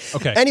Gate.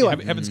 Okay.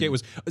 Anyway, Heaven's Gate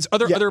was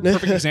other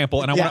perfect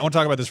example, and I want to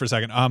talk about this for a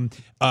second.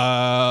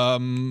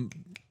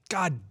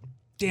 God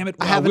damn it!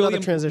 I have another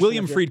transition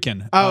William here.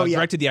 Friedkin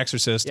directed The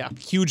Exorcist. Yeah.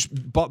 Huge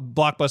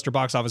blockbuster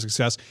box office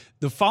success.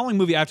 The following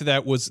movie after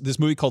that was this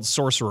movie called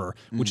Sorcerer,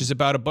 which is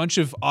about a bunch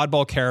of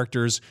oddball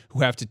characters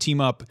who have to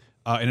team up.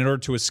 And in order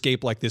to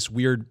escape like this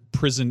weird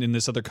prison in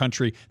this other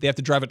country, they have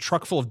to drive a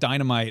truck full of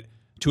dynamite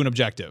to an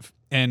objective.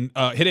 And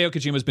Hideo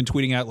Kojima has been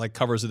tweeting out like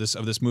covers of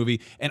this movie,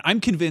 and I'm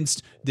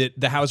convinced that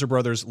the Hauser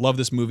brothers love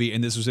this movie,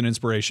 and this was an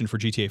inspiration for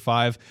GTA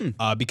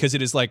 5 because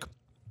it is like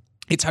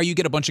it's how you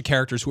get a bunch of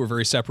characters who are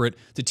very separate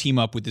to team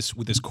up with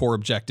this core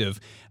objective.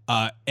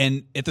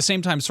 And at the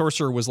same time,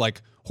 Sorcerer was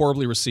like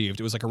horribly received.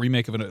 It was like a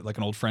remake of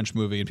an old French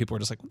movie, and people were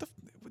just like,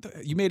 "What the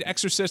you made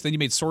Exorcist, then you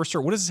made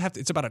Sorcerer. What does this have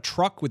to? It's about a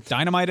truck with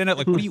dynamite in it.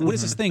 Like, what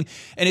is this thing?"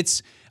 And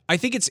I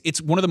think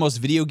it's one of the most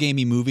video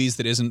gamey movies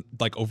that isn't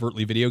like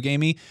overtly video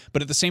gamey,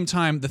 but at the same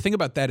time, the thing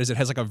about that is it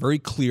has like a very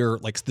clear,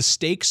 like the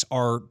stakes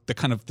are the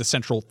kind of the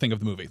central thing of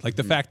the movie. Like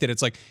the fact that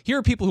it's like, here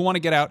are people who want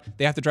to get out,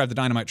 they have to drive the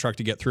dynamite truck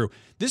to get through.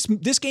 This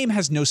game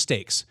has no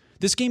stakes.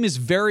 This game is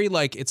very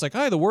like, it's like,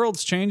 the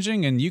world's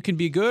changing and you can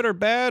be good or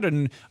bad,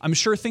 and I'm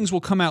sure things will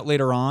come out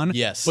later on.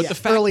 Yes. But Yeah, the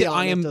fact early that on,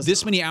 I am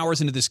this many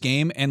hours into this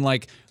game, and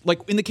like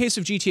in the case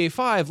of GTA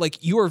 5,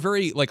 like you are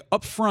very like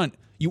upfront,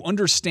 you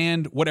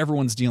understand what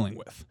everyone's dealing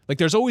with. Like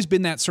there's always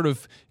been that sort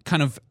of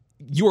kind of,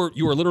 you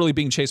are literally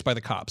being chased by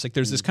the cops. Like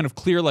there's this kind of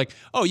clear like,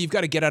 oh, you've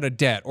got to get out of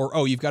debt, or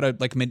oh, you've got to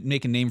like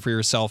make a name for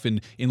yourself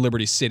in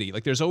Liberty City.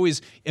 Like there's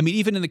always, I mean,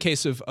 even in the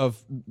case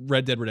of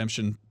Red Dead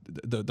Redemption,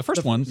 the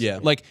first one, yeah.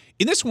 like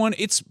in this one,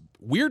 it's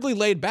weirdly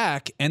laid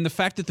back, and the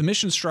fact that the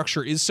mission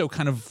structure is so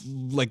kind of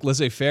like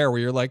laissez-faire, where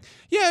you're like,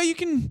 yeah, you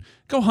can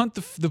go hunt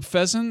the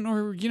pheasant,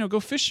 or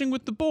go fishing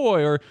with the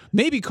boy, or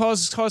maybe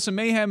cause some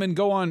mayhem and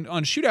go on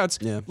shootouts.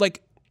 Yeah.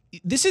 Like,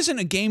 this isn't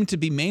a game to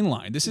be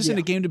mainlined. This isn't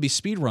a game to be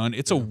speedrun.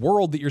 It's a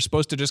world that you're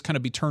supposed to just kind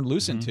of be turned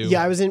loose into.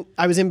 Yeah, I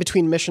was in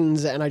between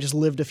missions, and I just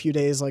lived a few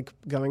days like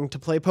going to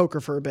play poker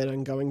for a bit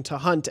and going to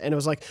hunt, and it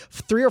was like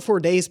 3 or 4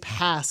 days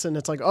pass, and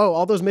it's like, oh,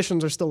 all those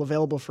missions are still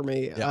available for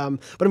me. Yeah.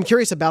 But I'm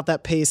curious about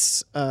that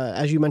pace.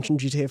 As you mentioned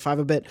GTA 5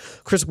 a bit,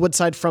 Chris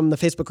Woodside from the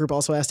Facebook group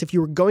also asked, if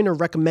you were going to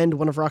recommend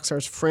one of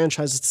Rockstar's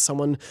franchises to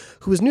someone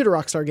who is new to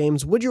Rockstar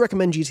games, would you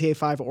recommend GTA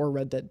 5 or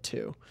Red Dead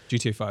 2?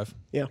 GTA 5.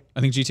 Yeah.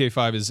 I think GTA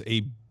 5 is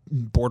a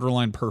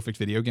borderline perfect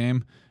video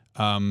game.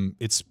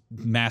 It's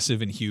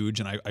massive and huge,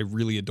 and I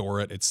really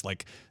adore it. It's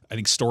like, I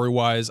think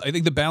story-wise, I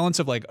think the balance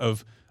of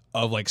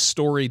like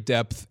story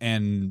depth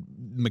and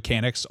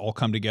mechanics all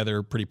come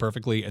together pretty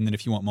perfectly. And then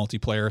if you want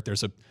multiplayer,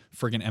 there's a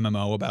friggin'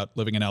 MMO about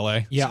living in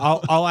LA. Yeah,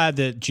 I'll add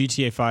that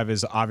GTA 5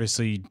 is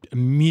obviously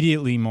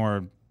immediately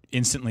more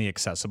instantly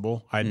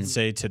accessible, I'd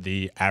say, to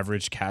the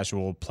average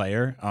casual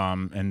player.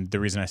 And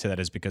the reason I say that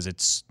is because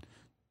it's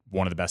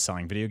one of the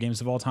best-selling video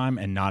games of all time,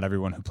 and not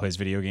everyone who plays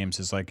video games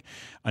is like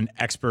an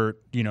expert,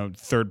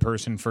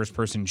 third-person,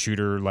 first-person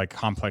shooter, like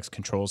complex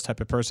controls type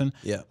of person.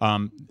 Yeah.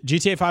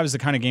 GTA 5 is the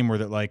kind of game where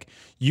that like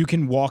you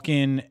can walk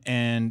in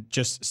and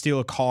just steal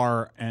a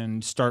car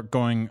and start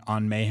going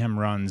on mayhem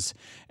runs,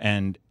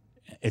 and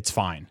it's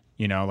fine.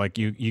 Like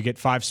you get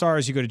 5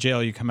 stars, you go to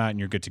jail, you come out, and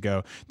you're good to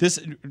go. This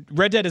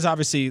Red Dead is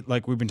obviously,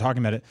 like we've been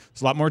talking about it,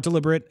 it's a lot more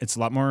deliberate, it's a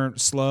lot more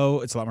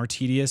slow, it's a lot more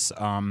tedious.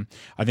 I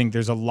think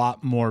there's a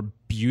lot more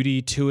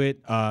beauty to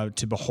it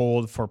to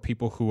behold for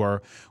people who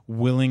are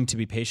willing to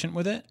be patient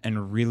with it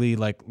and really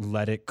like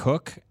let it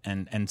cook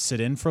and sit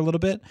in for a little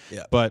bit.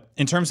 Yeah. But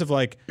in terms of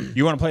like,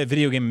 you want to play a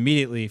video game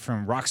immediately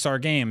from Rockstar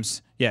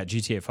Games, yeah,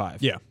 GTA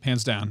 5. Yeah,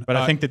 hands down. But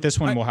I think that this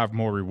one will have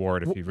more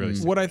reward if you really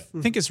stick What I with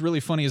it. think is really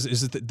funny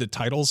is the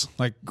titles.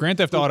 Like Grand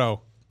Theft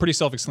Auto, pretty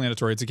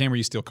self-explanatory. It's a game where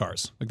you steal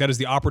cars. Like that is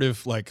the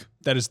operative, like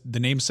that is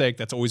the namesake.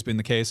 That's always been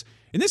the case.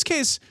 In this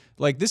case,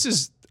 like this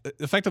is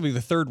effectively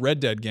the third Red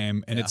Dead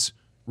game, and it's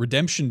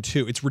Redemption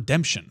 2. It's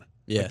redemption.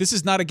 Yeah. Like, this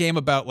is not a game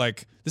about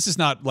like, this is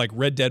not like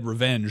Red Dead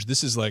Revenge.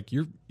 This is like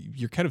you're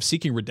kind of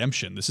seeking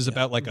redemption. This is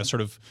about like a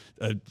sort of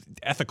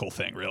ethical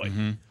thing, really.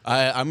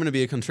 I'm going to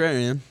be a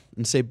contrarian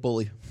and say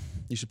Bully.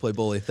 You should play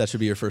Bully. That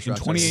should be your first In Rockstar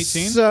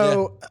 2018.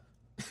 So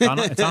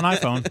It's on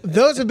iPhone.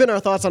 those have been our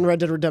thoughts on Red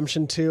Dead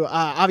Redemption 2.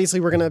 Obviously,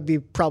 we're going to be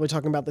probably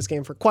talking about this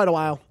game for quite a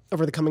while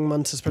over the coming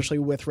months, especially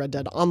with Red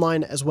Dead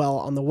Online as well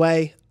on the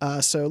way.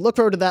 So look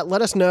forward to that.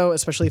 Let us know,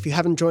 especially if you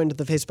haven't joined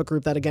the Facebook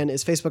group. That, again,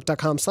 is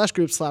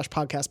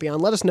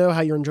facebook.com/group/podcastbeyond. Let us know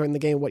how you're enjoying the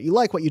game, what you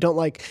like, what you don't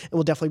like, and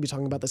we'll definitely be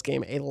talking about this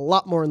game a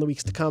lot more in the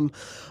weeks to come.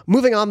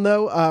 Moving on,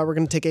 though, we're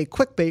going to take a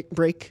quick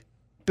break.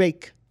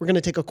 We're going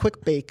to take a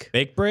quick bake.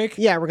 Bake break?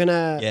 Yeah, we're going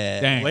to...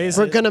 Dang.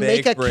 We're going to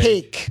make a break.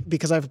 cake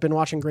because I've been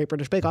watching Great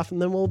British Bake Off, and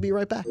then we'll be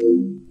right back.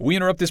 We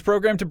interrupt this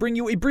program to bring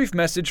you a brief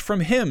message from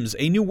Hims,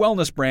 a new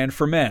wellness brand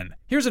for men.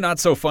 Here's a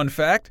not-so-fun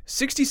fact.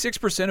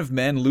 66% of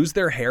men lose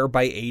their hair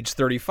by age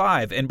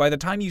 35, and by the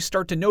time you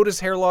start to notice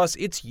hair loss,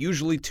 it's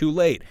usually too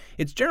late.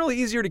 It's generally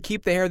easier to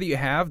keep the hair that you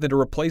have than to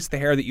replace the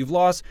hair that you've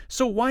lost,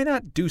 so why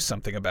not do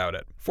something about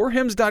it?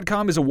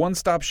 ForHims.com is a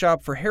one-stop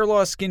shop for hair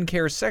loss,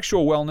 skincare,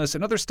 sexual wellness,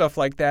 and other stuff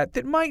like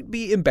that might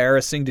be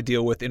embarrassing to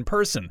deal with in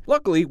person.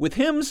 Luckily, with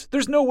Hims,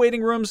 there's no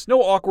waiting rooms,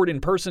 no awkward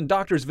in-person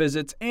doctor's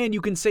visits, and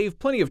you can save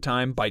plenty of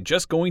time by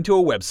just going to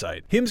a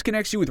website. Hims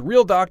connects you with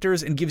real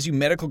doctors and gives you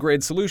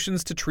medical-grade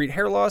solutions to treat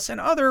hair loss and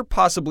other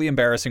possibly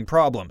embarrassing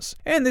problems.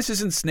 And this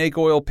isn't snake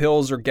oil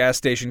pills or gas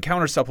station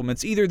counter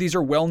supplements either. These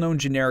are well-known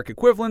generic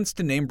equivalents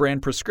to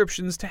name-brand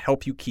prescriptions to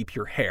help you keep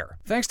your hair.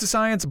 Thanks to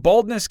science,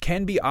 baldness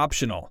can be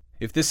optional.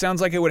 If this sounds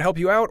like it would help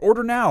you out,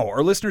 order now.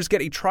 Our listeners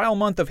get a trial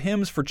month of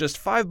Hims for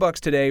just $5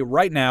 today,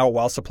 right now,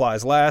 while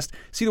supplies last.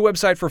 See the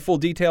website for full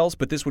details,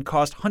 but this would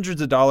cost hundreds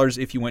of dollars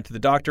if you went to the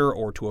doctor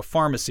or to a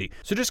pharmacy.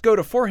 So just go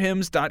to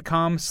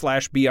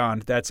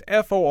forhims.com/beyond. That's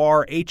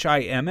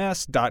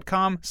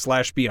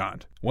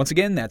FORHIMS.com/beyond. Once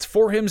again, that's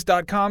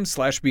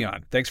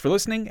forhims.com/beyond. Thanks for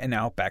listening, and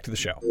now back to the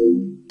show.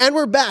 And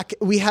we're back.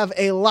 We have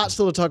a lot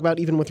still to talk about,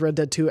 even with Red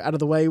Dead 2 out of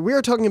the way. We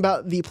are talking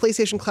about the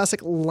PlayStation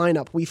Classic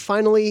lineup. We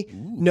finally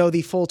know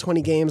the full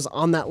 20 games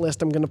on that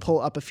list. I'm going to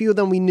pull up a few of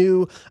them. We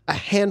knew a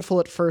handful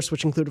at first,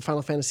 which included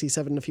Final Fantasy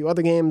VII and a few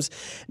other games.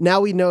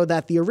 Now we know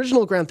that the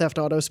original Grand Theft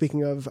Auto,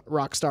 speaking of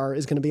Rockstar,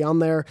 is going to be on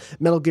there.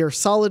 Metal Gear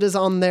Solid is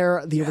on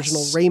there. The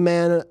original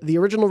Rayman, the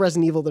original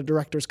Resident Evil, the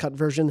director's cut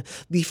version.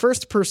 The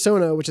first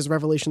Persona, which is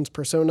Revelations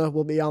Persona,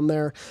 will be on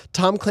there.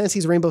 Tom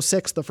Clancy's Rainbow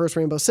Six, the first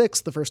Rainbow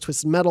Six, the first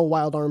Twisted Metal,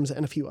 Wild Arms,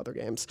 and a few other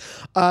games.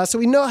 So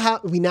we now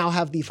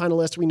have the final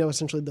list. We know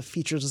essentially the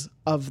features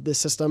of this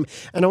system.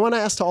 And I want to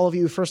ask to all of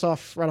you, first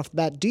off, right off the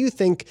bat, do you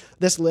think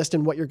this list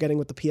and what you're getting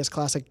with the PS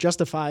Classic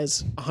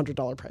justifies a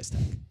 $100 price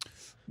tag?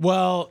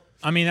 Well,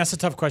 I mean, that's a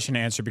tough question to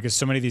answer because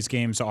so many of these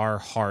games are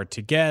hard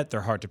to get.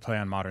 They're hard to play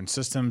on modern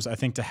systems. I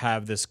think to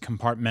have this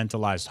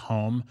compartmentalized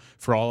home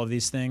for all of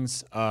these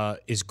things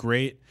is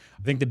great.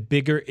 I think the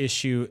bigger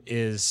issue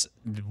is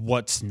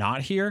what's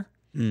not here.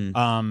 And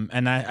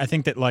I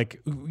think that,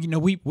 like, you know,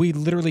 we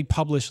literally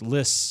publish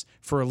lists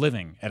for a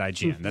living at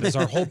IGN. That is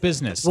our whole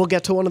business. We'll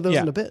get to one of those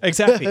in a bit.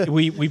 Exactly.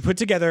 We put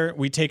together,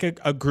 we take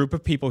a group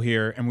of people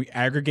here and we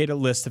aggregate a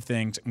list of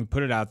things and we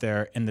put it out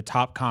there, and the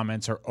top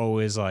comments are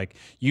always like,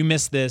 you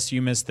missed this,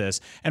 you missed this.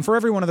 And for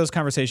every one of those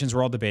conversations,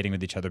 we're all debating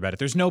with each other about it.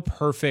 There's no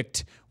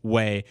perfect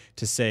way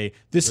to say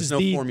this is no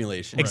the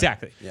formulation.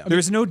 Exactly. Right. Yeah.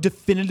 There's no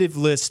definitive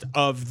list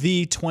of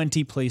the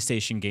 20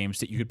 PlayStation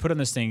games that you could put on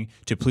this thing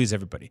to please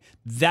everybody.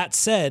 That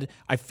said,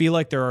 I feel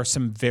like there are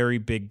some very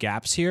big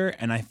gaps here,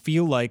 and I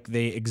feel like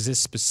they exist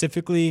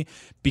specifically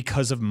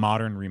because of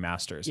modern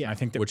remasters. Yeah. And I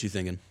think that What you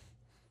thinking?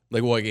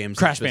 Like what games?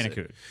 Crash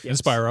Bandicoot. And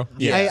Spyro.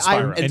 Yeah,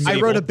 I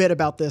wrote a bit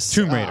about this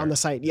Tomb Raider. on the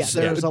site. Yeah,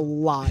 there's a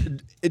lot.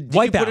 Did you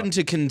put Wipeout.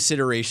 into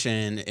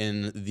consideration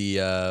in the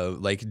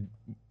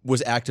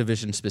was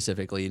Activision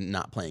specifically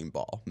not playing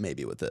ball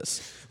maybe with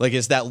this? Like,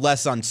 is that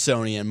less on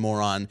Sony and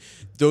more on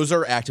those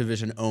are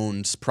Activision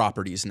owns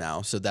properties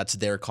now, so that's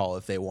their call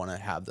if they want to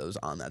have those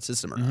on that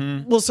system or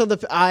not. Well, so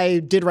I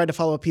did write a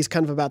follow-up piece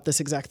kind of about this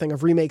exact thing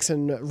of remakes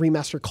and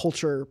remaster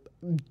culture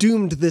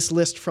doomed this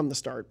list from the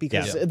start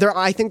because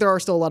I think there are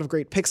still a lot of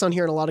great picks on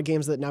here and a lot of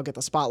games that now get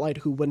the spotlight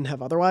who wouldn't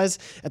have otherwise.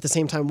 At the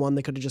same time, one,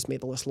 they could have just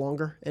made the list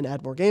longer and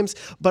add more games,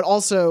 but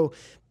also,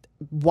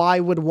 why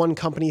would one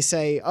company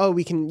say, "Oh,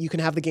 you can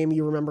have the game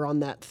you remember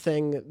on that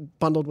thing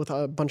bundled with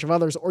a bunch of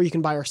others, or you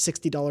can buy our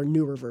 $60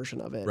 newer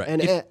version of it"? Right.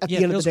 And at the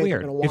end of the day, they're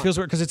going to want It feels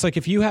weird because it's like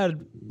if you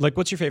had, like,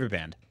 what's your favorite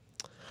band?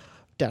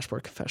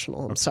 Dashboard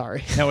Confessional. I'm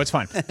sorry. No, it's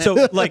fine.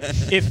 So, like,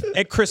 if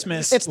at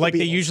Christmas, It's the like they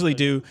Beatles, usually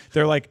do,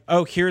 they're like,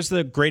 "Oh, here's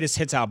the greatest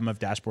hits album of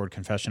Dashboard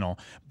Confessional,"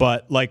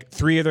 but like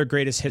 3 of their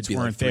greatest hits be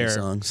like weren't 3 there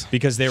songs.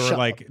 because they were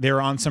Shut they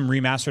were on some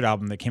remastered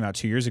album that came out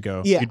 2 years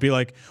ago. Yeah. You'd be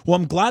like, "Well,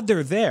 I'm glad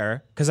they're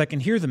there because I can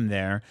hear them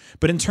there,"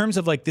 but in terms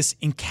of like this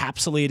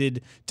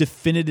encapsulated,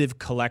 definitive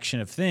collection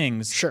of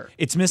things, Sure.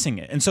 it's missing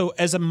it. And so,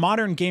 as a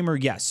modern gamer,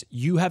 yes,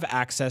 you have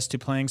access to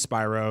playing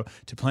Spyro,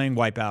 to playing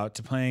Wipeout,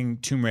 to playing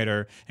Tomb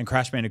Raider and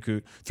Crash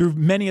Bandicoot through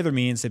many other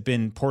means. They've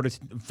been ported to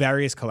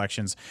various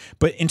collections.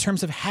 But in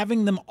terms of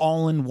having them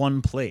all in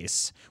one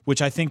place,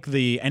 which I think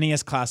the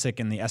NES Classic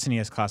and the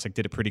SNES Classic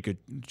did a pretty good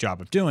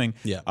job of doing,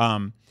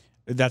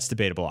 that's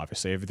debatable,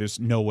 obviously. There's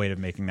no way of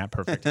making that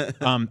perfect.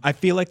 I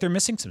feel like they're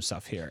missing some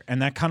stuff here,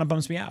 and that kind of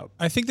bums me out.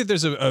 I think that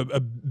there's a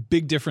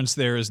big difference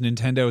there. Is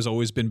Nintendo has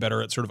always been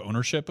better at sort of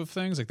ownership of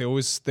things. Like they've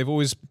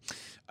always.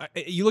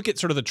 You look at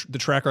sort of the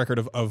track record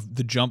of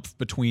the jump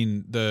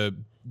between the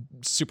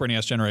Super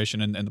NES generation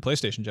and the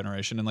PlayStation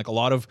generation, and like a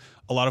lot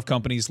of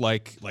companies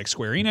like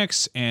Square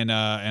Enix and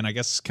I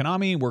guess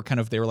Konami were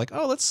they were like,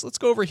 oh, let's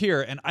go over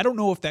here. And I don't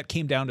know if that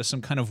came down to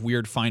some kind of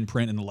weird fine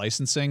print in the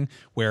licensing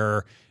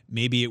where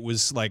maybe it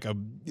was like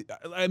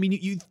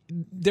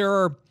there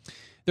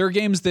are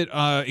games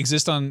that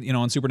exist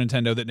on Super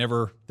Nintendo that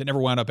never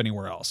wound up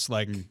anywhere else.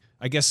 Like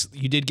I guess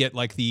you did get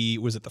like the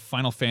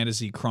Final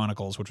Fantasy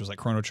Chronicles, which was like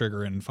Chrono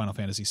Trigger and Final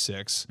Fantasy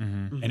VI,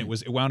 and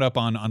it wound up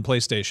on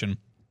PlayStation.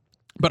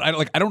 But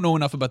I don't know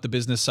enough about the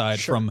business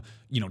side from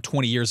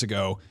 20 years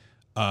ago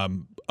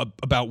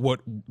about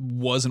what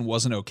was and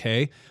wasn't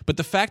okay. But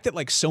the fact that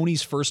like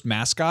Sony's first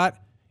mascot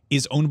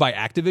is owned by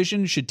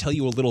Activision should tell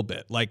you a little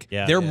bit. Like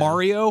their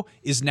Mario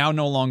is now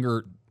no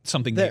longer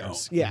something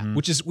Theirs, they own,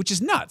 which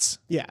is nuts.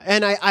 Yeah,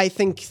 and I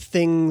think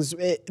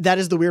that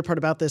is the weird part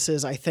about this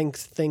is I think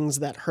things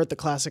that hurt the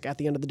classic at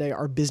the end of the day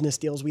are business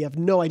deals. We have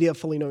no idea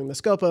fully knowing the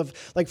scope of.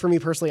 Like for me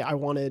personally, I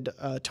wanted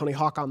Tony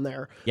Hawk on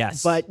there.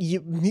 Yes, but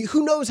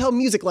who knows how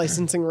music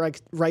licensing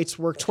rights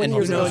work 20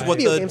 years ago? Who knows what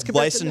video the games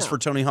compared to license now. for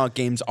Tony Hawk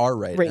games are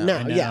right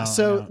now? Yeah,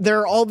 so there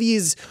are all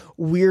these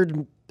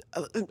weird.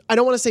 I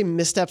don't want to say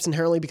missteps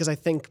inherently because I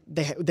think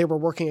they were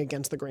working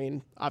against the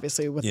grain,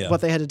 obviously, with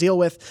what they had to deal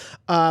with.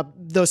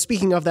 Though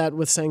speaking of that,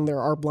 with saying there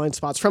are blind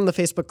spots from the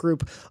Facebook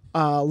group,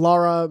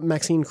 Laura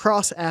Maxine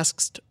Cross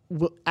asked,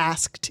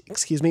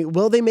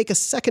 will they make a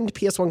second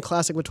PS1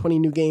 Classic with 20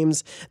 new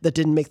games that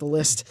didn't make the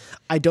list?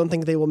 I don't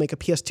think they will make a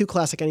PS2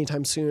 Classic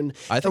anytime soon.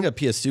 I think a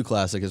PS2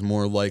 Classic is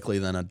more likely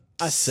than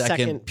a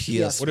second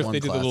PS1 What if they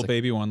do the little Classic?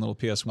 baby one, little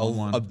PS1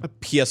 one? A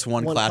PS1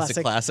 One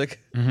Classic?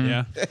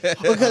 Yeah.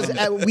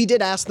 Because we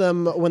did ask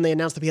them when they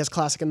announced the PS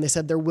Classic, and they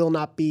said there will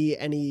not be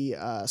any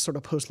sort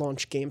of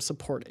post-launch game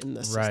support in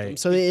this system. Right.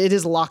 So it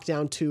is locked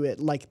down to it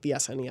like the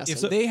SNES.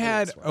 If and they NES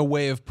had were. a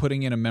way of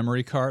putting in a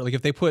memory card, like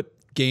if they put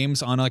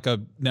games on like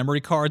a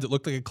memory card that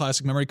looked like a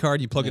classic memory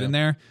card, you plug it in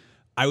there,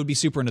 I would be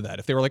super into that.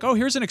 If they were like, oh,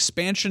 here's an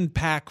expansion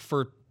pack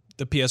for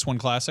the PS1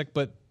 Classic,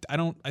 but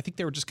I think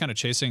they were just kind of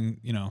chasing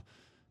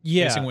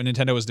what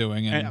Nintendo was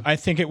doing. And I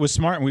think it was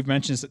smart, and we've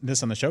mentioned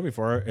this on the show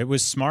before. It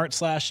was smart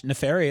 /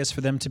 nefarious for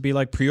them to be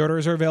like,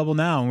 pre-orders are available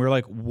now, and we were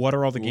like, what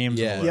are all the games?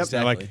 Yeah, on the list?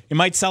 They're exactly. like, it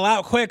might sell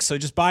out quick, so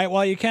just buy it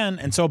while you can.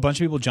 And so a bunch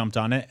of people jumped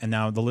on it, and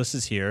now the list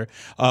is here.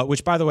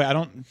 Which, by the way, I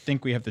don't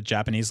think we have the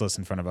Japanese list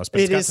in front of us,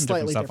 but It it's got is some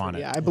different slightly stuff on it.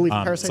 different. Yeah, I believe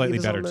Parasite slightly Eve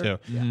is better on there.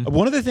 too.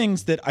 One of the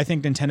things that I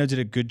think Nintendo did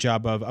a good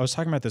job of, I was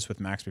talking about this with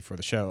Max before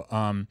the show,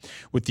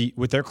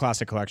 with their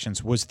classic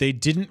collections, was they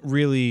didn't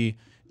really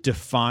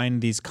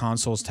define these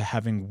consoles to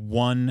having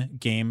one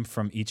game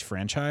from each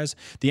franchise.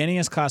 The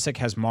NES Classic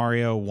has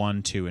Mario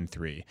 1, 2, and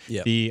 3.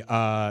 Yep. The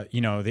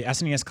the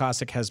SNES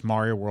Classic has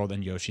Mario World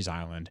and Yoshi's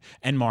Island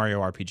and Mario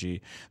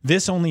RPG.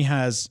 This only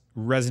has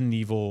Resident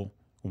Evil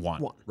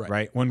 1,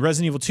 right? When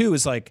Resident Evil 2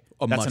 is like,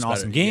 that's much an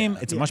awesome better, game. yeah.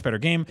 It's a much better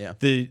game. Yeah.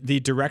 The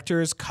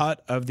director's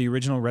cut of the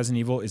original Resident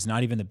Evil is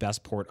not even the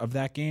best port of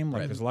that game.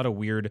 Like, there's a lot of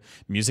weird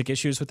music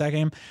issues with that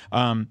game.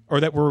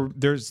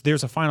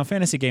 There's a Final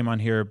Fantasy game on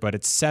here, but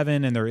it's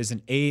 7 and there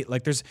isn't 8.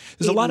 Like there's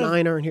a 8 lot and of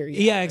 9 aren't here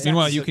yet. Yeah, exactly.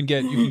 meanwhile, you can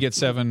get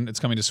 7. It's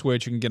coming to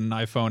Switch. You can get an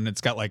iPhone. And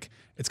it's got like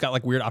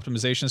weird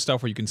optimization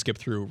stuff where you can skip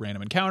through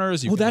random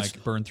encounters. You can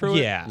like burn through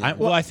it. Yeah.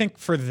 I think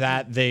for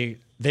that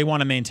they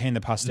want to maintain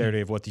the posterity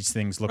of what these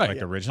things look like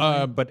yeah.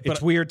 originally. But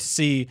it's weird to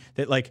see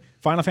that like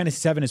Final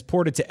Fantasy VII is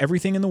ported to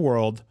everything in the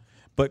world,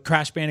 but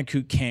Crash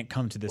Bandicoot can't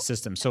come to the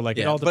system. So like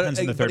it all depends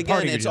on the third again,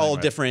 party. it's you're all dealing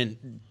with. different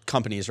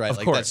companies, right? Of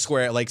Like course. that's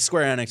Square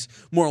Enix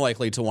more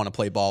likely to want to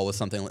play ball with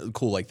something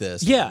cool like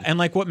this. Yeah, and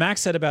like what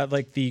Max said about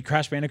like the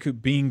Crash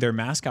Bandicoot being their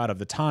mascot of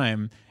the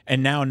time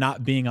and now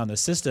not being on the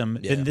system,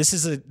 then this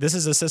is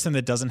a system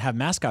that doesn't have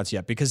mascots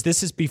yet, because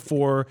this is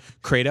before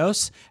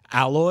Kratos,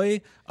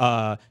 Alloy,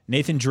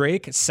 Nathan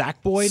Drake,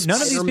 Sackboy,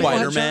 none of these people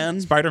have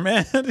Spider-Man.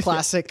 Spider-Man.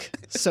 Classic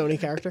Sony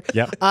character.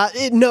 Yep.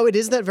 It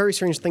is that very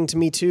strange thing to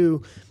me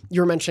too.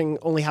 You were mentioning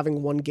only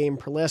having one game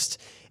per list.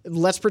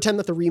 Let's pretend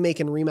that the remake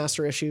and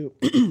remaster issue,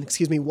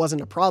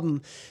 wasn't a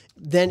problem.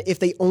 Then if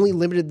they only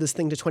limited this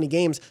thing to 20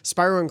 games,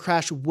 Spyro and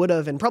Crash would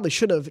have and probably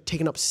should have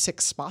taken up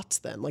 6 spots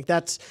then. Like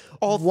that's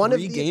all one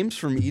 3 of the games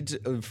from each.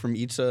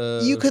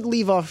 You could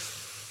leave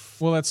off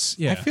Well, that's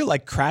I feel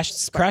like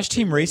Crash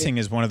Team Racing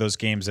is one of those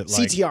games that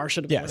like CTR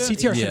should have been.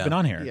 CTR should have been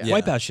on here. Yeah.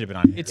 Wipeout should have been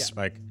on here. It's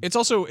like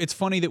it's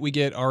funny that we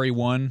get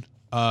RE1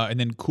 and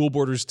then Cool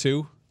Borders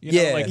 2. You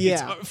know, Yeah. like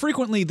Yeah. It's,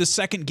 frequently the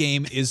second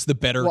game is the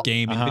better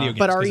game in video games.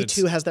 But 'cause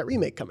RE2 has that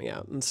remake coming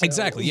out. And so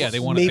Exactly, yeah, they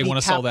wanna maybe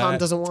sell Capcom that.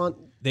 doesn't want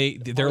they're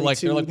RE2, like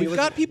the we've got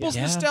original. people's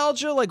Yeah.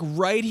 nostalgia like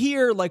right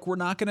here. Like we're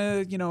not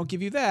gonna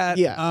give you that.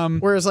 Yeah.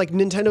 Whereas like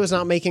Nintendo is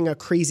not making a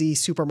crazy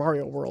Super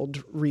Mario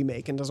World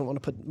remake and doesn't want to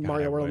put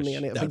Mario World in the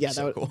NES. But yeah,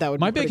 that would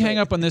My be big pretty hang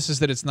great. up on this is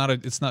that it's not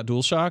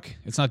DualShock.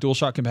 It's not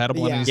DualShock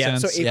compatible in any Yeah,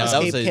 sense. so Yeah,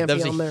 Escape can't that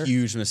be was on there. a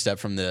huge misstep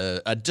from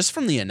the just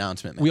from the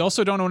announcement. Man. We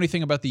also don't know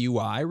anything about the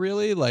UI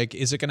really. Like,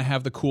 is it going to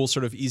have the cool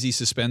sort of easy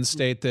suspend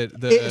state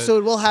that the So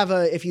it will have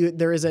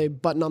there is a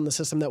button on the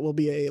system that will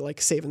be a like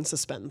save and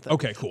suspend thing.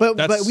 Okay, cool. But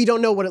That's- we don't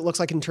know what it looks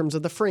like in terms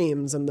of the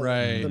frames and the.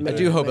 Right. the I I menu-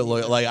 do hope it menu.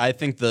 look like I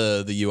think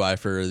the UI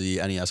for the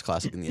NES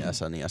Classic and the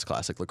SNES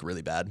Classic look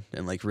really bad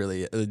and like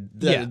really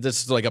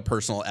this is like a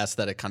personal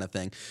aesthetic kind of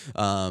thing.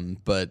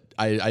 But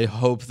I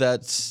hope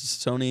that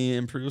Sony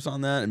improves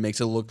on that and makes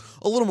it look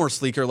a little more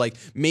sleeker. Like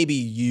maybe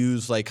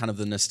use like kind of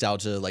the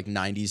nostalgia like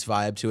 '90s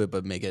vibe to it,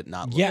 but make it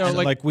not. Look yeah, and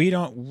like- like we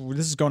don't.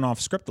 This is going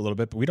off script a little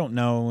bit, but we don't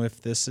know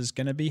if this is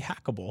going to be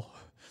hackable.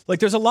 Like,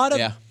 there's a lot of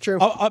Yeah. True.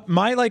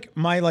 my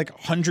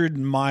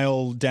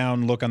 100-mile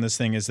down look on this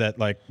thing is that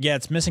like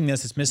it's missing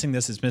this, it's missing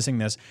this, it's missing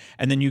this,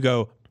 and then you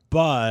go,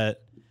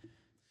 but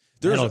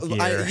There's Metal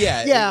Gear.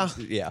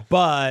 yeah.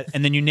 but,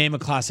 and then you name a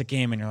classic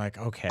game, and you're like,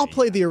 okay, I'll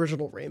play the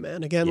original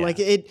Rayman again. Yeah. Like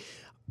it.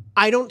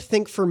 I don't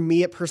think for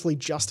me it personally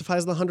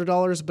justifies the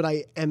 $100, but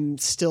I am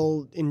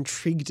still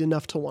intrigued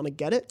enough to want to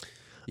get it.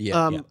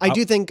 Yeah. I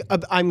do think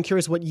I'm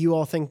curious what you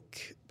all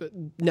think.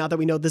 Now that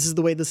we know this is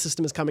the way the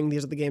system is coming,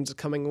 these are the games it's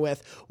coming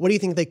with. What do you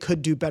think they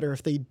could do better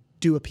if they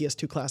do a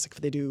PS2 Classic?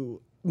 If they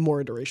do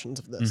more iterations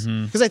of this?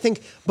 Because I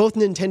think both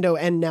Nintendo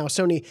and now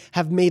Sony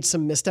have made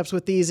some missteps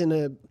with these.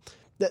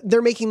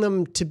 They're making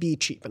them to be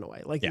cheap in a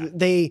way. Like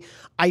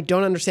I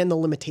don't understand the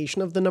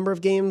limitation of the number of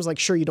games. Like,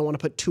 sure, you don't want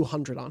to put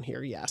 200 on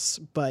here, yes,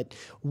 but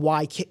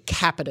why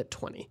cap it at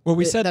 20? Well,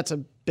 we said- that's a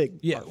big.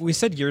 Yeah, we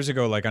said years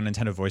ago, like on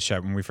Nintendo Voice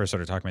Chat, when we first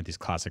started talking about these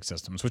classic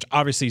systems, which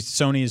obviously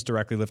Sony is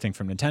directly lifting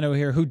from Nintendo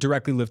here, who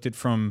directly lifted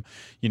from,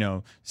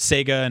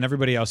 Sega and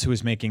everybody else who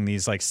is making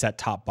these like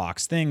set-top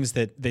box things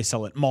that they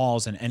sell at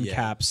malls and end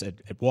caps at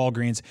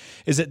Walgreens,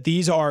 is that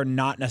these are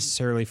not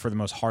necessarily for the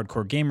most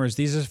hardcore gamers.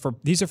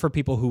 These are for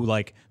people who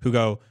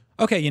go,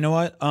 okay, you know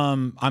what?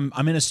 I'm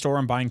in a store.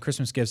 I'm buying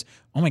Christmas gifts.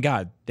 Oh my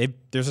God,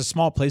 there's a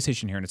small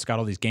PlayStation here and it's got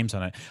all these games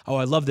on it. Oh,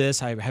 I love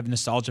this. I have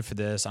nostalgia for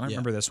this. I don't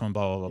remember this one.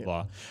 Blah blah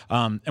blah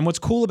blah. And what's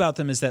cool about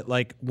them is that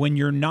like when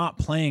you're not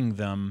playing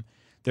them,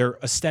 they're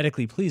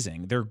aesthetically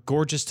pleasing. They're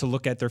gorgeous to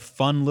look at. They're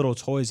fun little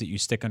toys that you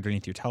stick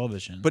underneath your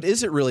television. But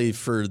is it really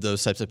for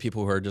those types of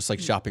people who are just like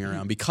shopping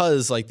around?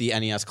 Because like the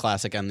NES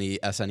Classic and the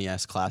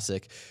SNES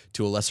Classic,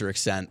 to a lesser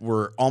extent,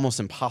 were almost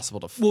impossible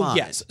to find. Well,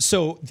 yes.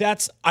 So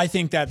I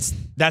think that's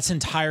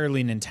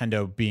entirely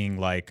Nintendo being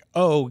like,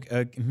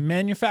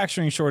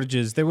 manufacturing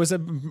shortages. There was a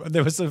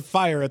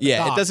fire at the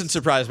docks. It doesn't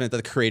surprise me that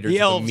the creators The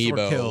of elves were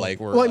Amiibo killed.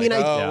 were Well, I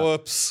mean,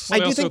 whoops. I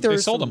do think they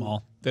there's sold some- them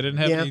all. They didn't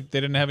have any. They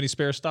didn't have any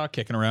spare stock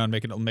kicking around,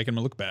 making them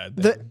look bad.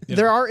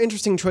 There are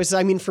interesting choices.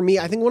 I mean, for me,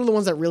 I think one of the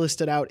ones that really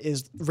stood out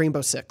is Rainbow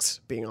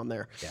Six being on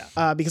there.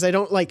 Yeah. Because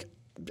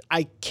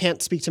I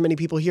can't speak to many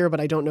people here, but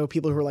I don't know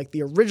people who are like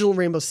the original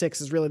Rainbow Six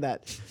is really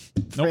that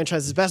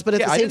franchise's best. But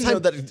at the I same didn't time, know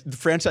that the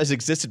franchise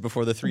existed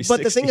before the 360.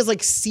 but the thing is,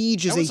 like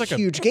Siege is was a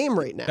huge game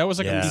right now. That was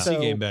like a PC So-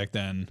 game back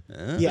then.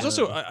 Yeah. There's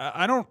also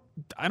I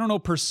don't know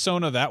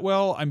Persona that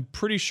well. I'm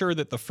pretty sure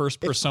that the first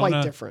It's Persona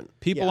quite different.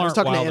 people Yeah, I was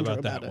aren't talking to wild Andrew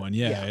about that about it. one.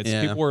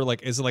 Yeah. People were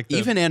like, is it like the,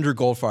 Even Andrew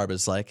Goldfarb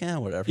is like,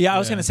 whatever. Yeah, I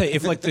was gonna say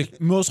if like the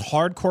most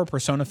hardcore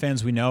Persona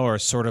fans we know are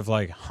sort of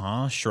like,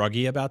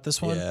 shruggy about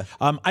this one. Yeah.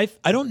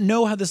 I don't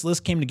know how this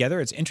list came together.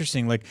 It's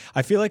interesting. Like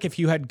I feel like if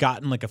you had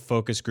gotten like a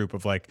focus group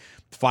of like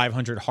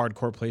 500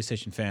 hardcore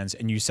PlayStation fans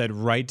and you said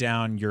write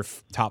down your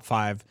top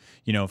 5,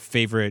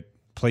 favorite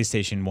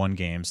PlayStation 1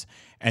 games,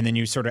 and then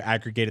you sort of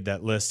aggregated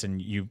that list and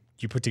you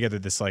put together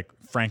this like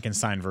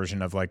Frankenstein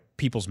version of like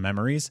people's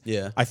memories.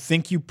 Yeah. I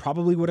think you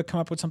probably would have come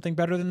up with something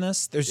better than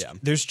this.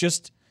 There's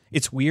just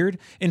it's weird.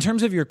 In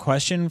terms of your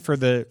question for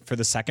the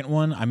second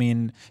one, I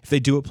mean, if they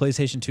do a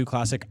PlayStation 2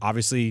 Classic,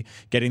 obviously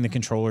getting the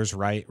controllers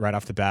right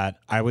off the bat,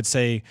 I would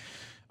say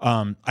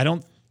I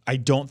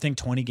don't think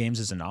 20 games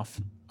is enough.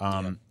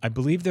 I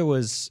believe there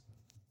was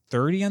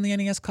 30 on the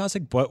NES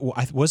Classic, but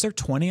was there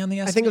 20 on the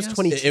SNES? I think it was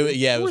 22.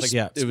 It was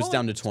smaller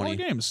down to smaller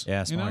 20 games.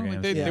 Yeah, smaller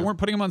Like, games. They weren't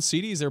putting them on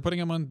CDs. They were putting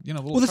them on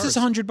little. Well, this is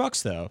cards.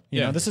 $100 though. You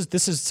Yeah. know,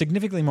 this is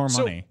significantly more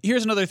So money.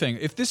 here's another thing.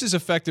 If this is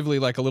effectively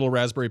like a little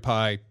Raspberry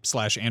Pi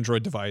 /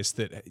 Android device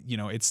that,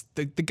 it's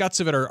the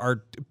guts of it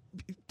are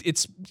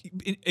it's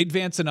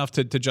advanced enough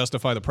to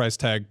justify the price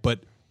tag, but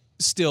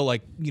still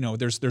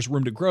there's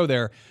room to grow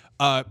there.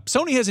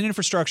 Sony has an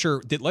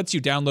infrastructure that lets you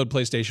download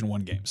PlayStation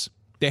 1 games.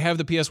 They have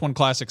the PS1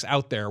 classics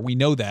out there. We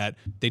know that.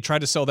 They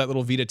tried to sell that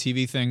little Vita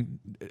TV thing.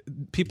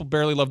 People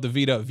barely love the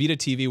Vita. Vita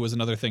TV was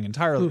another thing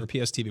entirely, or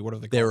PS TV,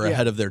 whatever they call it. They were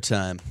ahead of their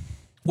time.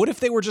 What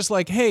if they were just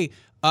like, hey,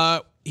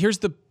 here's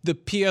the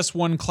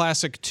PS1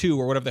 Classic 2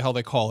 or whatever the hell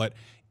they call it.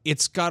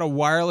 It's got a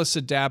wireless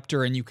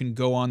adapter and you can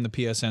go on the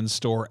PSN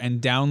store and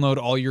download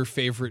all your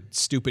favorite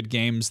stupid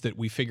games that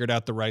we figured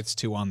out the rights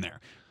to on there.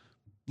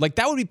 Like,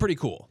 that would be pretty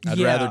cool. I'd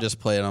rather just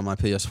play it on my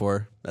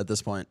PS4 at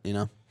this point,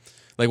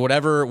 Like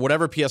whatever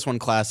PS1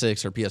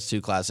 classics or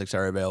PS2 classics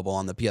are available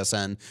on the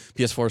PSN,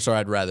 PS4 store,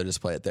 I'd rather just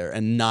play it there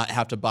and not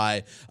have to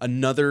buy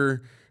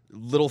another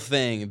little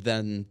thing.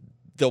 Then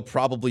they'll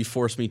probably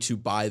force me to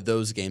buy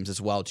those games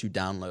as well to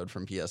download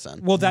from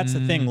PSN. Well, that's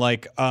the thing.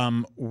 Like,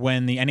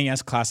 when the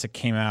NES Classic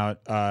came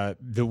out,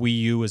 the Wii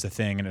U was a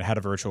thing, and it had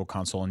a virtual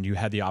console, and you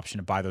had the option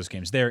to buy those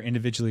games there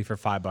individually for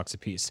 $5 a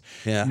piece.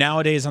 Yeah.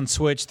 Nowadays on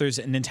Switch, there's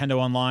Nintendo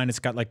Online. It's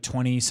got like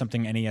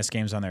 20-something NES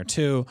games on there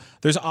too.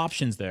 There's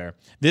options there.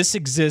 This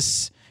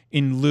exists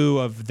in lieu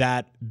of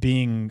that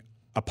being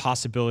a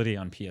possibility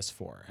on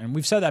PS4, and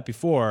we've said that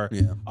before.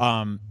 Yeah.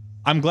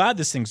 I'm glad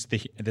this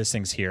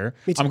thing's here.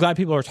 I'm glad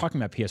people are talking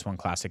about PS1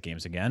 Classic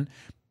games again.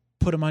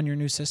 Put them on your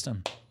new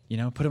system.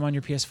 Put them on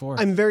your PS4.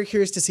 I'm very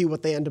curious to see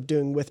what they end up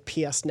doing with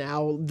PS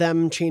Now.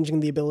 Them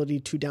changing the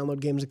ability to download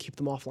games and keep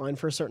them offline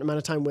for a certain amount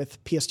of time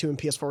with PS2 and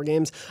PS4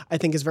 games, I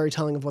think is very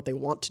telling of what they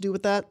want to do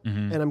with that.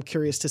 And I'm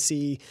curious to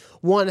see,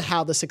 one,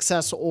 how the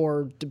success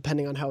or,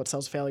 depending on how it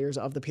sells, failures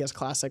of the PS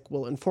Classic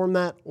will inform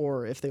that,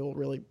 or if they will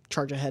really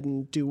charge ahead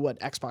and do what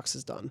Xbox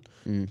has done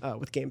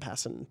with Game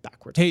Pass and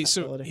backwards Hey,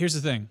 so compatibility. here's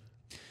the thing.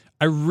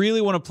 I really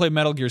want to play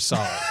Metal Gear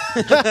Solid.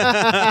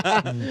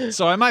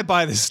 So I might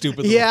buy this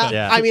stupid little thing.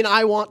 Yeah. I mean,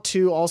 I want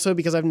to also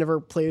because I've never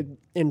played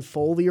in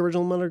full the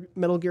original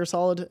Metal Gear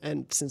Solid,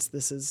 and since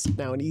this is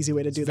now an easy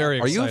way to do Very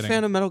that. Are you a exciting.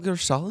 fan of Metal Gear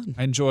Solid?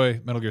 I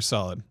enjoy Metal Gear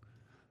Solid.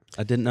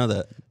 I didn't know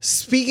that.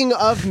 Speaking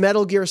of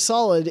Metal Gear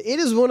Solid, it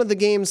is one of the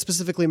games,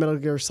 specifically Metal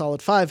Gear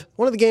Solid 5,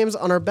 one of the games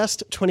on our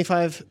best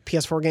 25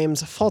 PS4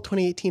 games fall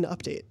 2018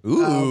 update.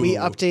 We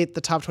update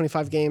the top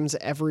 25 games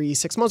every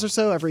 6 months or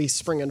so, every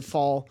spring and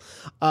fall,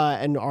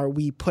 and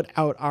we put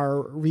out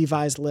our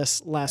revised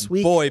list last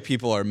week. Boy,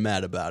 people are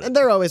mad about it. And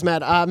they're always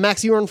mad.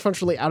 Max, you were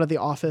unfortunately out of the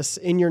office.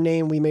 In your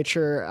name, we made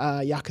sure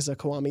Yakuza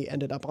Kiwami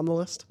ended up on the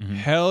list.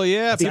 Hell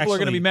yeah. People are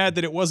going to be mad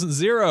that it wasn't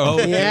Zero.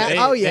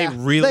 Yeah. They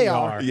really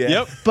are.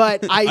 Yep.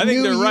 But I think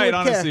knew they're you right,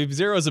 would care. honestly.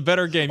 Zero's a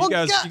better game. Well,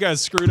 you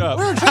guys screwed up.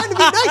 We were trying to be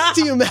nice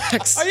to you,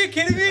 Max. Are you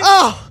kidding me?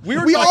 Oh, We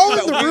were all in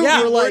talking the about-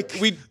 room were like,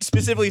 we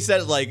specifically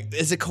said like,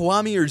 is it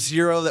Kiwami or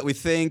Zero that we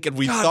think? And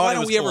we God, thought why it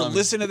don't was we ever Kiwami.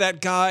 listen to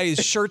that guy? His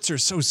shirts are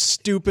so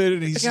stupid,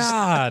 and he's just,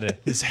 God.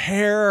 his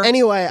hair.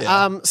 anyway,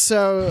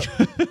 so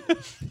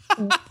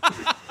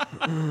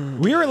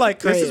We were like,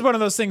 this Great. is one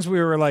of those things we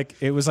were like,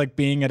 it was like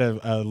being at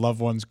a loved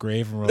one's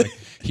grave, and we're like,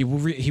 he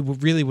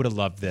really would have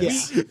loved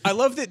this. Yeah. I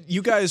love that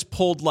you guys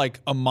pulled like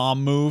a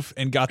mom move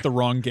and got the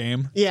wrong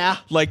game. Yeah.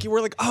 Like you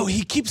were like, oh,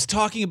 he keeps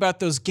talking about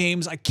those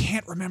games. I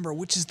can't remember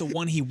which is the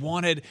one he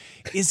wanted.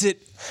 Is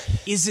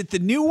it the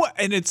new one?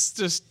 And it's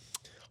just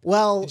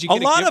well, Did you A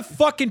get lot gift? of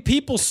fucking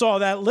people saw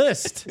that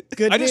list.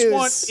 good I just news.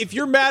 want, if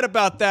you're mad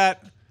about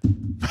that,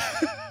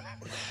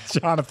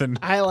 Jonathan.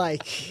 I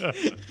like.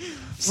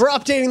 We're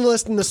updating the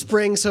list in the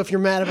spring, so if you're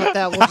mad about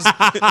that,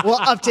 we'll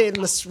update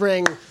in the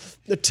spring.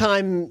 The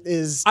time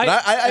is.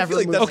 I feel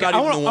like that's Okay, not I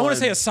even want the to one.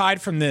 say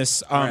aside from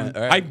this, all right.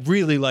 I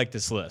really like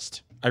this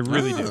list. I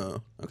really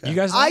do. Okay. You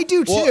guys? I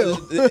do too.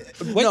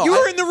 No, you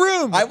were in the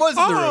room. I was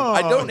in the room.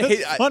 I don't that's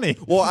hate. funny.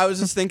 Well, I was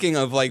just thinking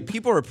of like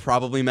people are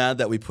probably mad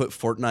that we put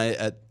Fortnite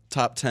at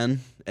top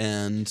 10,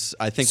 and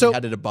I think So, we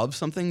had it above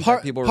something. that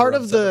part people were part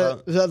of upset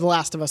about. the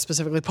Last of Us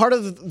specifically, part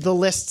of the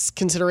list's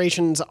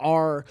considerations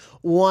are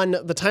one,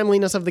 the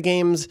timeliness of the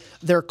games,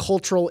 their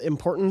cultural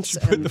importance,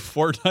 put and the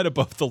Fortnite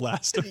above The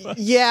Last of Us.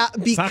 yeah,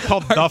 It's not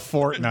called the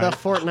Fortnite. the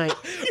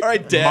Fortnite. All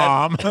right,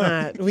 Dad.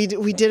 Mom. We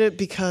did it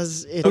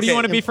because it's What do you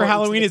want to be for important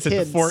Halloween? to Is it the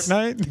kids.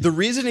 Fortnite? The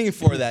reasoning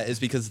for that is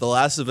because The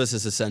Last of Us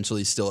is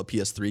essentially still a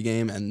PS3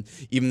 game, and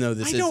even though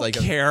this I is don't like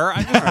care.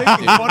 I'm just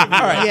making fun of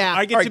you. Yeah.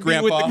 I get All right, to be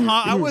with the.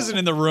 Grandpa. I wasn't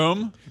in the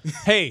room.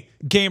 Hey,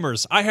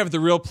 gamers, I have the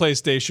real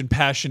PlayStation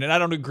passion, and I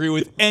don't agree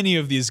with any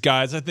of these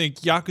guys. I think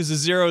Yakuza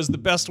 0 is the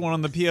best one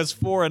on the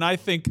PS4, and I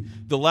think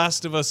The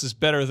Last of Us is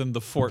better than the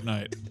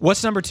Fortnite.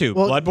 What's number 2?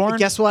 Well, Bloodborne?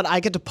 guess what? I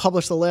get to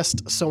publish the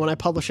list, so when I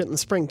publish it in the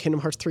spring,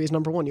 Kingdom Hearts 3 is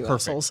number 1, you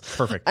assholes.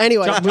 Perfect.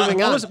 Anyway,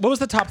 moving on. What was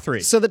the top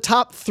 3? So the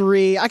top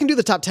 3, I can do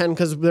the top 10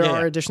 because there Yeah,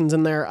 are yeah. additions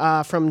in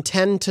there. From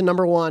 10 to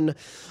number 1,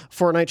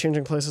 Fortnite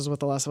Changing Places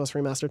with The Last of Us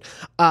Remastered.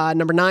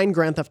 Number 9,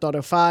 Grand Theft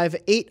Auto 5.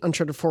 8,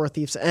 Uncharted 4,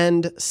 Thief's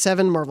End.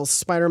 7, Marvel's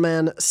Spider-Man.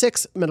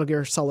 6, Metal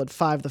Gear Solid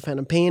 5, The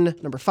Phantom Pain.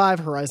 Number 5,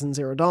 Horizon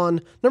Zero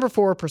Dawn. Number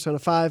 4, Persona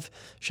 5.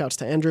 Shouts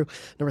to Andrew.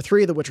 Number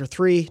 3, The Witcher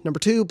 3. Number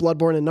 2,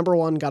 Bloodborne. And number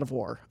 1, God of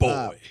War.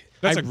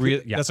 That's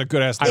a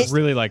good ass. I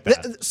really like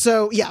that.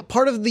 So yeah,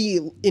 part of the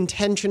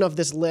intention of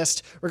this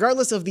list,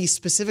 regardless of the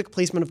specific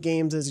placement of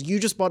games, is you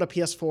just bought a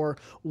PS4.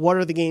 What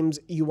are the games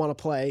you want to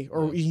play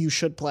or you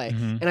should play?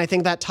 And I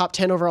think that top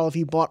 10 overall, if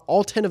you bought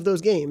all 10 of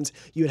those games,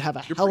 you would have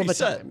a hell of a pretty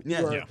set. time. Yeah.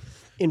 You are Yeah.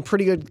 in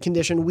pretty good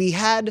condition. We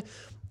had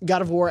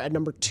God of War at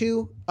number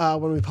 2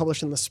 when we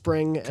published in the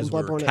spring, and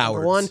we're Bloodborne at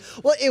number 1.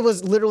 cowards. Well, it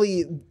was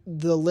literally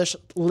the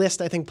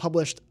list I think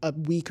published a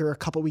week or a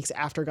couple weeks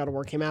after God of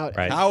War came out.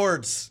 Right.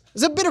 Cowards.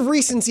 There's a bit of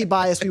recency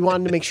bias. We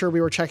wanted to make sure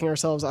we were checking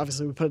ourselves.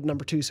 Obviously, we put it at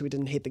number 2 so we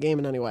didn't hate the game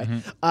in any way.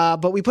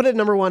 But we put it at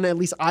number 1. At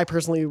least I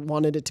personally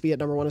wanted it to be at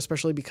number 1,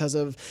 especially because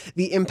of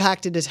the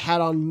impact it has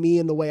had on me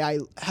and the way I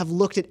have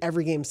looked at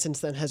every game since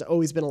then has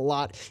always been a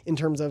lot in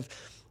terms of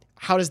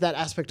how does that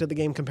aspect of the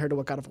game compare to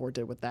what God of War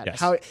did with that?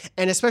 Yes.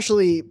 And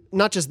especially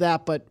not just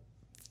that, but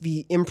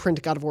the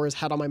imprint God of War has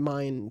had on my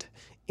mind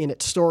in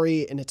its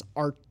story, in its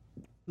art,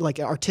 like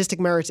artistic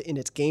merits, in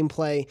its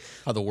gameplay.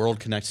 How the world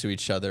connects to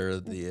each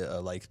other.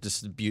 The like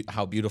just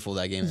how beautiful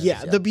that game is.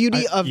 Yeah, the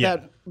beauty of yeah.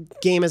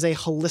 that game as a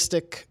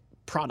holistic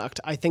product.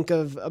 I think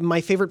of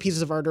my favorite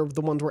pieces of art are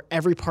the ones where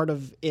every part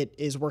of it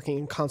is working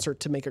in concert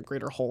to make a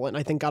greater whole. And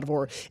I think God of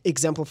War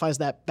exemplifies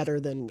that better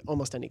than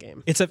almost any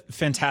game. It's a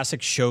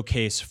fantastic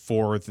showcase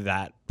for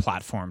that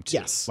platform too.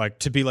 Yes. Like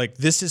to be like,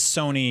 this is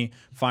Sony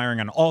firing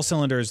on all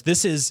cylinders.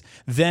 This is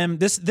them.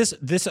 This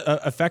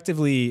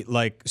effectively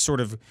like sort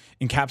of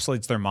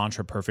encapsulates their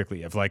mantra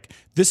perfectly of like,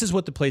 this is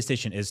what the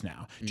PlayStation is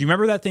now. Do you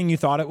remember that thing you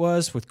thought it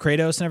was with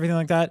Kratos and everything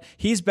like that?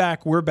 He's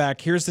back. We're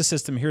back. Here's the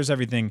system. Here's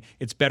everything.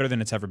 It's better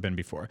than it's ever been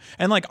before.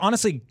 And like,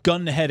 honestly,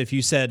 gun to head, if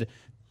you said,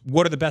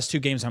 what are the best 2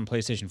 games on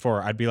PlayStation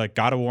 4? I'd be like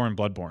God of War and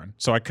Bloodborne.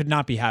 So I could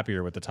not be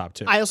happier with the top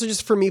 2. I also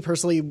just, for me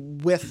personally,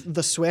 with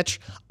the Switch,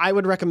 I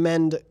would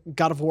recommend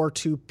God of War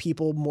to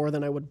people more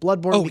than I would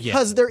Bloodborne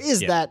because there is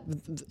that,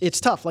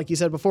 it's tough. Like you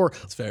said before,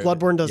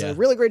 Bloodborne does a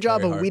really great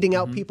job of weeding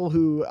out people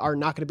who are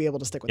not going to be able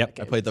to stick with that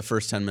game. I played the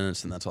first 10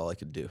 minutes and that's all I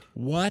could do.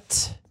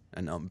 What? I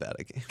know I'm bad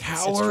at games.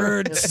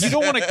 Cowards. You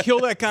don't want to kill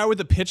that guy with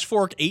the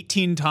pitchfork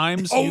 18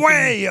 times. So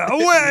Away!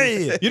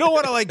 You don't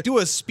want to like do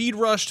a speed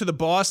rush to the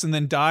boss and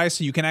then die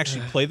so you can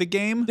actually play the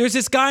game. There's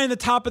this guy in the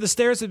top of the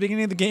stairs at the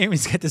beginning of the game.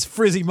 He's got this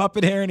frizzy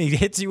Muppet hair, and he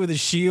hits you with his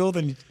shield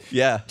and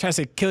Yeah. tries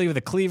to kill you with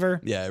a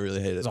cleaver. Yeah, I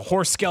really hate it. There's a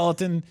horse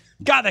skeleton.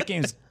 God, that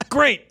game's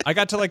great. I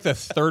got to like the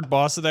third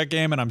boss of that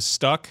game and I'm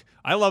stuck.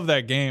 I love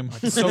that game.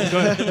 It's so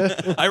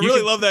good. I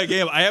really love that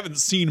game. I haven't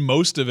seen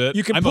most of it.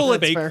 You can I'm pull a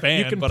it. fake fan.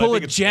 You can but pull I a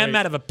think it's gem great.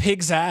 out of a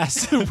pig's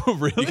ass.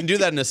 Really? You can do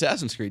that in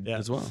Assassin's Creed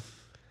as well.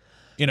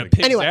 In a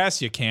pig's Anyway.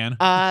 ass, you can.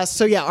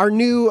 So yeah, our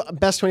new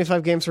best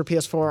 25 games for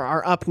PS4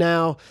 are up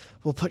now.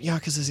 We'll put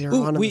Yakuza 0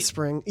 on in the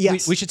spring.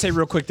 Yes. We should say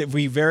real quick that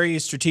we very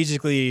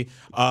strategically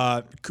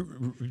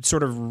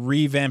sort of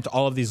revamped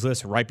all of these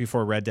lists right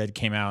before Red Dead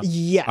came out.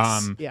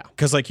 Yes. Yeah.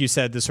 Because like you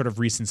said, this sort of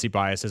recency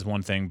bias is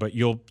one thing, but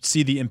you'll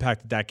see the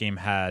impact that that game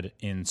had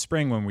in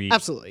spring when we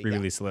Absolutely,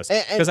 re-released the list.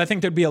 And- Because I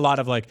think there'd be a lot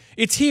of like,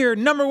 it's here,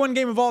 #1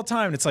 game of all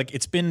time. And it's like,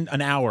 it's been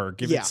an hour.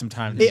 Give it some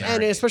time to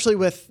And especially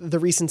with the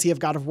recency of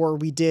God of War,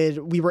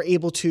 we were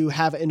able to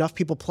have enough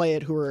people play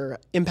it who were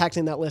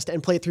impacting that list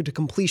and play it through to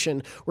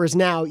completion. Whereas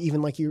now,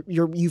 even like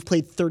you've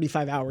played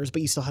 35 hours,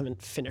 but you still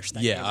haven't finished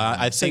that. Yeah, game.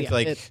 I think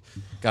yeah,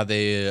 God,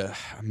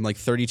 I'm like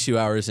 32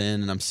 hours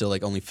in, and I'm still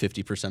like only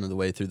 50% of the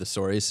way through the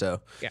story.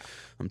 So Yeah.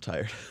 I'm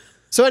tired.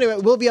 So anyway,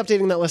 we'll be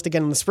updating that list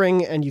again in the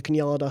spring, and you can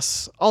yell at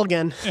us all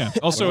again. Yeah.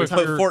 Also, if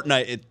Put you're,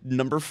 Fortnite at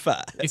number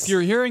 5. if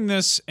you're hearing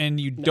this and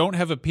you don't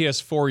have a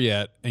PS4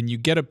 yet, and you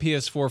get a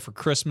PS4 for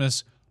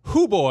Christmas,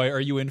 hoo boy,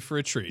 are you in for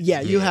a treat? Yeah,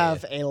 you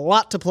have a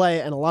lot to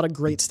play and a lot of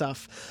great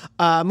stuff.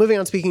 Moving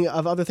on, speaking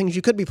of other things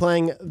you could be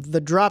playing,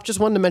 The Drop, just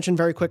wanted to mention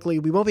very quickly,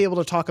 we won't be able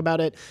to talk about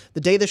it.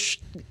 The day this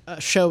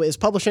show is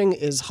publishing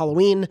is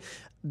Halloween.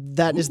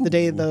 That is the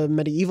day the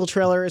Medieval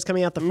trailer is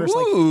coming out, the first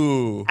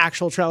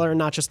actual trailer,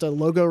 not just a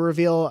logo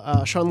reveal.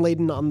 Sean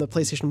Layden on the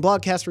PlayStation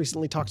Blogcast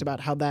recently talked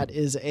about how that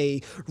is a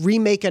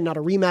remake and not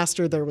a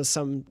remaster. There was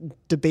some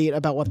debate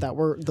about what those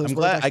words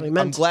actually meant.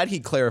 I'm glad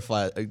he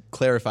clarified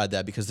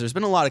that, because there's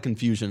been a lot of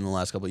confusion in the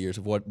last couple of years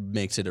of what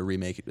makes it a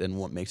remake and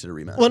what makes it a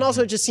remaster. Well, and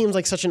also it just seems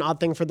like such an odd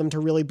thing for them to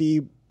really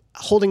be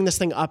holding this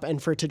thing up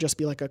and for it to just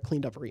be like a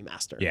cleaned up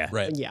remaster. Yeah.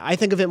 Right. And yeah, I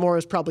think of it more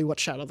as probably what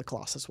Shadow of the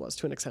Colossus was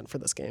to an extent for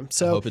this game. I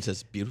So hope it's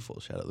as beautiful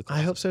as Shadow of the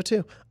Colossus. I hope so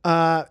too.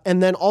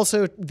 And then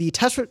also the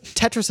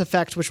Tetris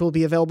Effect, which will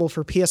be available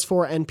for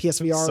PS4 and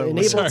PSVR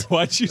enabled. Sorry,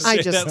 why'd you say I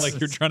just- that like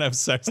you're trying to have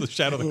sex with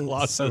Shadow of the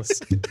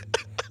Colossus?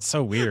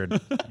 so weird. Do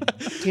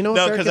you know what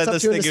No, Barrett because gets I up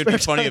just to in think his it would be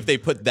spare funny time? if they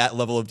put that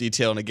level of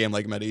detail in a game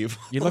like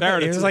Medieval. You look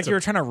Barrett, it it's- was like it's you were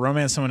trying to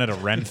romance someone at a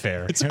Ren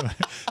fair.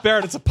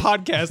 Barrett, it's a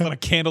podcast, not a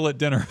candlelit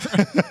dinner.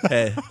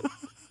 Hey,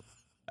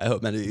 I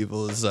hope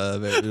Medieval is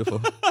very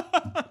beautiful.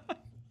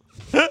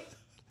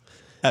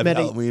 Happy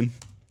Halloween.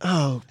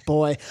 Oh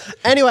boy.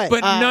 Anyway,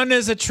 But none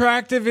as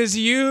attractive as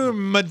you,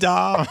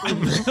 madame.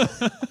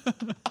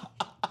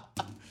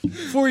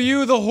 For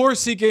you, the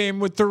horsey game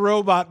with the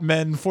robot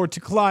men for to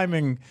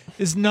climbing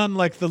is none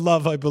like the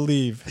love I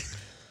believe.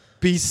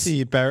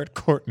 BC Barrett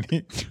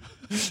Courtney.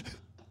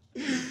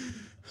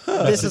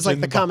 this is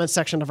like the comment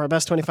section of our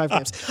best 25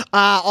 games.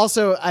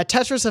 Also, a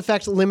Tetris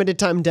Effect limited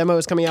time demo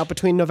is coming out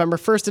between November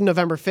 1st and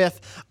November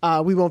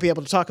 5th. We won't be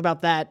able to talk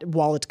about that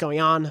while it's going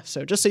on.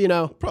 So just so you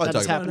know, Probably that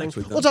is talk about it happening. next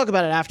week, then. We'll talk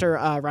about it after.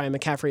 Ryan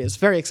McCaffrey is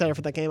very excited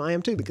for that game. I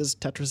am too, because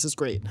Tetris is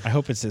great. I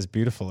hope it's as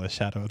beautiful as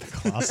Shadow of the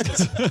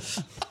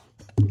Colossus.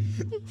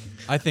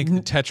 I think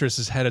Tetris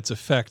has had its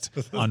effect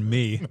on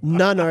me.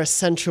 None are as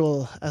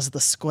sensual as the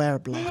square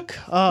block.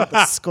 Oh,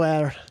 the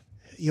square.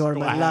 You're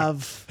my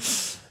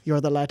love.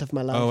 You're the light of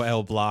my love. O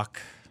L Block.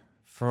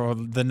 For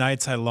the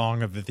nights I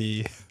long of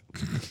thee.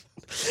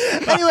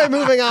 Anyway,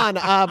 moving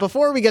on.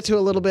 Before we get to a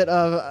little bit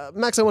of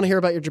Max, I want to hear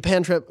about your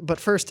Japan trip. But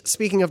first,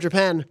 speaking of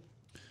Japan,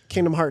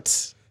 Kingdom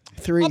Hearts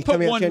 3. I'll put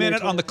coming out 1 January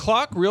minute on the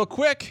clock real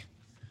quick.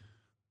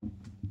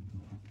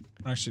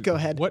 Actually, Go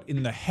ahead. What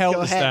in the hell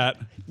Go is ahead. that?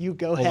 You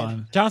go Hold ahead.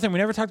 on. Jonathan, we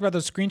never talked about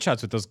those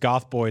screenshots with those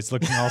goth boys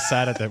looking all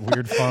sad at that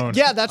weird phone.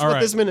 Yeah, that's All what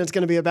right. this minute's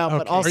going to be about.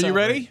 But also, Are you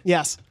ready?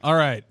 Yes. All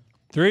right.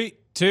 3,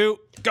 2,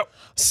 go.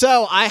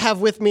 So I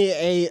have with me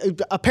a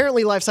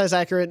apparently life-size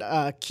accurate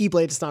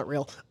Keyblade. It's not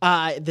real.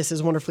 This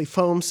is wonderfully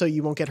foamed, so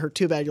you won't get hurt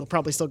too bad. You'll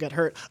probably still get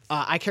hurt.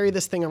 I carry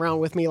this thing around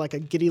with me like a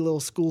giddy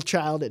little school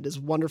child. It is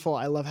wonderful.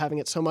 I love having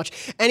it so much.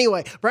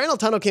 Anyway, Brian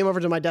Altano came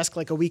over to my desk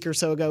like a week or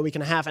so ago, week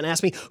and a half, and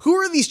asked me, who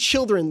are these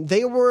children?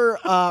 They were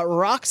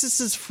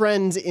Roxas's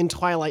friends in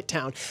Twilight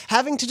Town.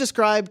 Having to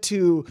describe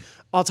to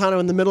Altano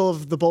in the middle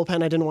of the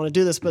bullpen, I didn't want to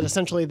do this, but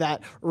essentially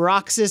that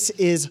Roxas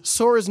is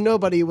Sora's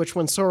nobody, which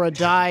when Sora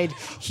died,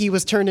 he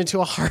was turned into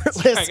a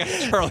heartless.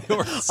 Charlie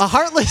Horse. A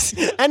heartless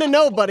and a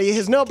nobody.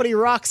 His nobody,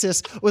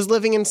 Roxas, was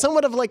living in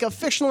somewhat of like a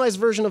fictionalized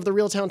version of the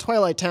real town,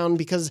 Twilight Town,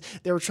 because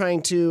they were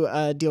trying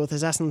to deal with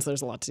his essence.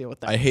 There's a lot to deal with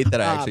there. I hate that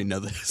I actually know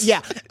this.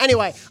 Yeah.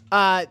 Anyway,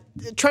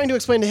 trying to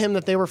explain to him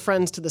that they were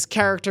friends to this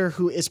character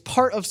who is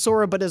part of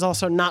Sora, but is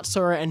also not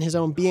Sora and his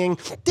own being.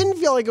 Didn't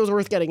feel like it was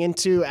worth getting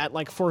into at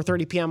like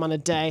 4:30 p.m. on a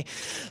day.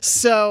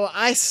 So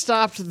I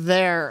stopped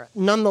there.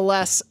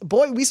 Nonetheless,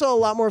 boy, we saw a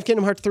lot more of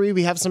Kingdom Hearts 3.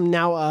 We have some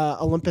now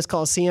Olympus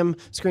Coliseum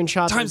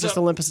screenshots. Time's just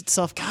up. Olympus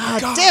itself.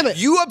 God damn it!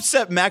 You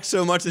upset Max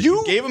so much that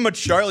you gave him a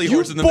Charlie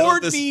horse in the middle of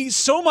bored this. me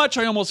so much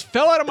I almost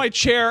fell out of my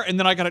chair, and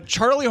then I got a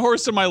Charlie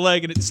horse in my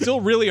leg, and it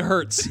still really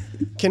hurts.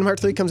 Kingdom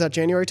Hearts 3 comes out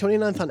January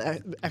 29th on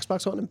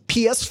Xbox One and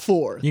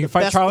PS4. You can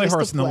fight Charlie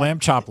Horse in the Lamb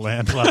Chop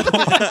Land level.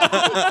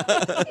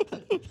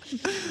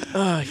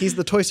 He's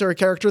the Toy Story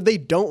character they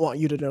don't want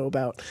you to know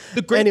about.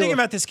 The great thing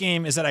about this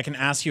game is that I can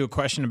ask you a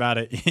question about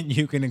it, and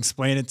you can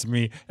explain it to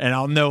me, and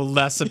I'll know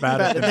less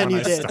about it than you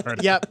when I did.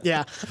 started. Yep,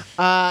 yeah.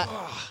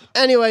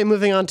 Anyway,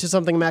 moving on to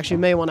something Max you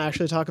may want to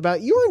actually talk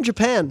about. You were in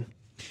Japan.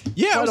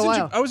 Yeah, Quite a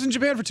while. I was in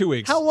Japan for 2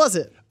 weeks. How was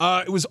it?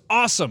 It was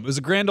awesome. It was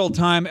a grand old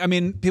time. I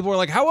mean, people were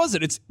like, "How was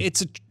it?"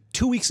 It's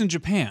 2 weeks in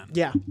Japan.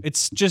 Yeah.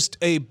 It's just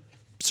a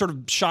sort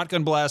of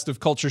shotgun blast of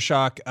culture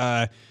shock.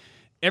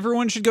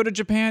 Everyone should go to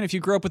Japan if you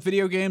grew up with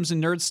video games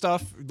and nerd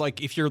stuff.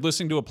 Like if you're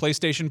listening to a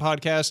PlayStation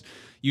podcast,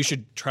 you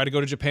should try to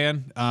go to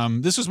Japan.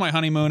 This was my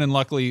honeymoon, and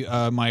luckily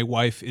my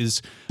wife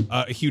is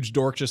a huge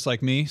dork just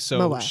like me,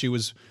 so she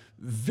was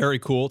very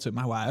cool to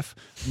my wife.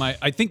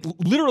 I think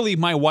literally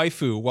my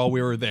waifu while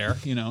we were there.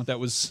 You know, that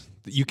was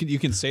you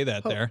can say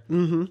that there.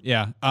 Mm-hmm.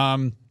 Yeah.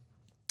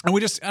 And we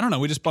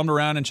just bummed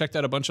around and checked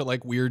out a bunch of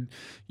like weird,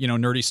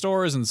 nerdy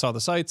stores and saw the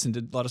sights and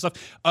did a lot of stuff.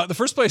 The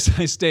first place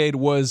I stayed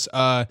was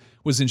in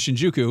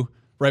Shinjuku,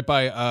 right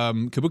by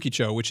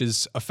Kabukicho, which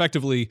is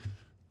effectively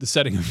the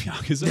setting of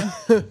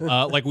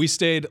Yakuza. Like we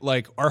stayed,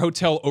 like our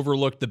hotel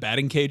overlooked the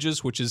batting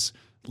cages, which is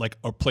like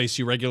a place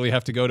you regularly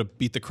have to go to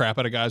beat the crap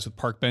out of guys with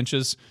park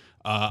benches.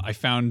 I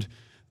found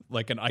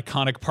like an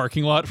iconic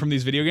parking lot from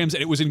these video games,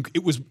 and it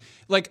was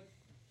like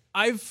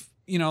I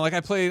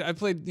played,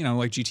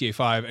 like GTA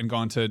 5 and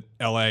gone to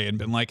LA and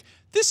been like,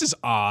 this is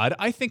odd.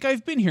 I think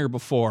I've been here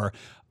before.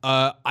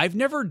 I've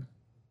never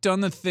done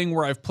the thing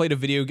where I've played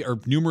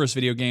numerous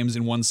video games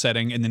in one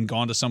setting and then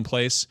gone to some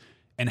place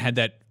and had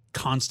that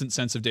constant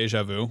sense of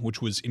deja vu,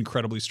 which was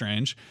incredibly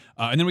strange.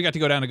 And then we got to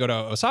go to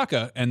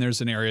Osaka, and there's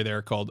an area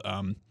there called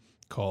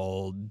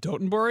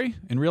Dotonbori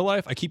in real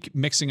life. I keep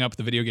mixing up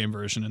the video game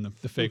version and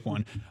the fake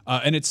one.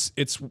 And it's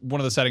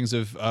one of the settings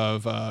of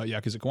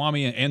Yakuza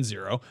Kiwami and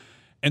Zero.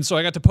 And so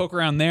I got to poke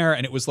around there,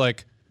 and it was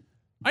like,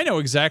 I know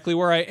exactly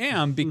where I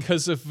am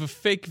because of a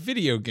fake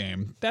video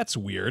game. That's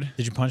weird.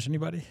 Did you punch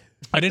anybody?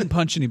 I didn't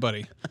punch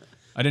anybody.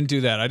 I didn't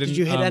do that. Did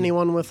you hit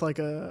anyone with like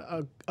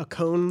a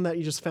cone that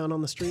you just found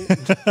on the street?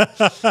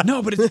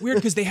 No, but it's weird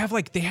because they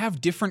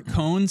have different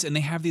cones, and they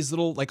have these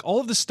little, like,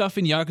 all of the stuff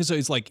in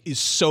Yakuza is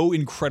so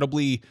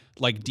incredibly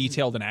like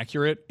detailed and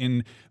accurate.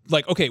 In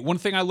like, okay, one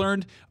thing I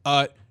learned,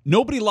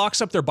 nobody locks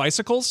up their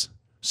bicycles.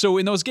 So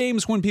in those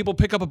games, when people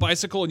pick up a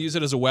bicycle and use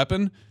it as a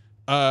weapon,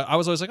 I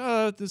was always like,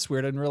 oh, that's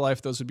weird. In real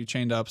life, those would be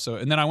chained up. So,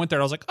 and then I went there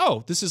and I was like,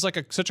 oh, this is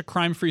like such a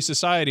crime-free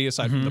society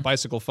aside from the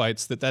bicycle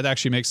fights that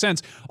actually makes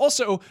sense.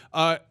 Also,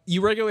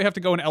 you regularly have to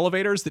go in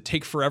elevators that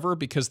take forever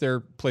because they're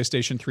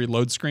PlayStation 3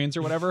 load screens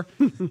or whatever.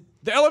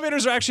 The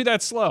elevators are actually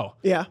that slow.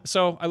 Yeah.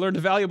 So I learned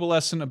a valuable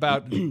lesson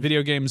about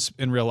video games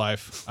in real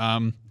life.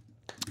 But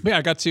yeah,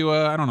 I got to,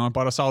 I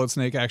bought a Solid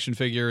Snake action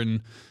figure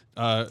and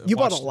you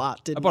bought a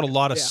lot, didn't you? I bought a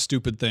lot of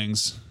stupid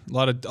things, a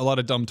lot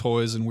of dumb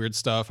toys and weird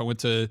stuff. I went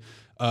to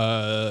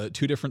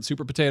 2 different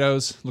Super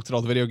Potatoes, looked at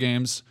all the video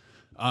games.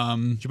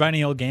 Did you buy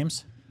any old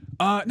games?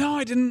 No,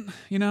 I didn't.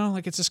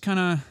 Like it's just kind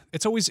of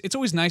it's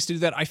always nice to do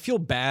that. I feel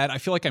bad. I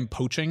feel like I'm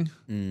poaching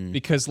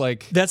because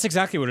like That's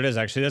exactly what it is,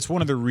 actually. That's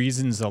one of the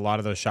reasons a lot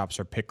of those shops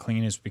are pick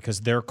clean, is because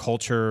their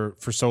culture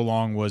for so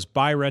long was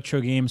buy retro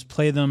games,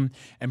 play them,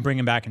 and bring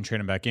them back and trade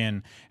them back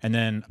in. And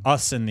then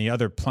us and the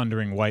other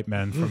plundering white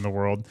men from the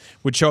world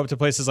would show up to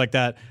places like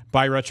that,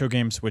 buy retro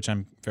games, which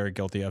I'm very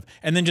guilty of,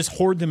 and then just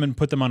hoard them and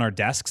put them on our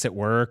desks at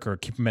work or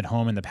keep them at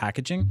home in the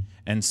packaging.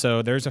 And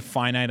so there's a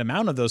finite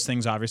amount of those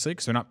things, obviously,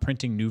 because they're not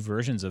printing new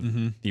versions of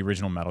the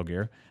original Metal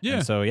Gear. Yeah.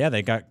 And so,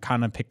 they got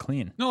kind of picked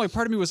clean. no, like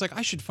part of me was like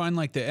I should find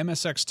like the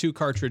MSX2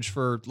 cartridge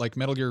for like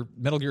Metal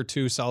Gear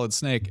 2 Solid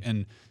Snake,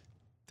 and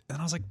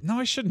I was like, no,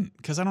 I shouldn't,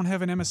 because I don't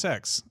have an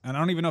MSX, and I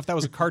don't even know if that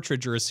was a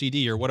cartridge or a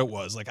CD or what it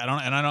was. Like I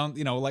don't,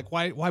 like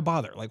why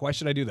bother? Like why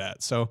should I do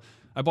that? So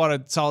I bought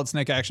a Solid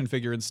Snake action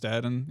figure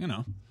instead, and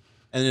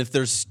And if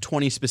there's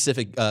 20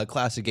 specific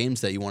classic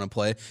games that you want to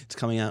play, it's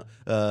coming out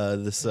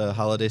this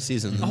holiday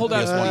season. Hold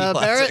on,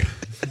 Barrett?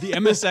 the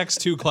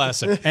MSX2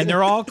 Classic. And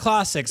they're all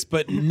classics,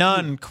 but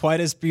none quite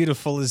as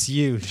beautiful as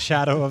you,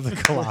 Shadow of the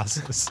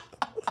Colossus.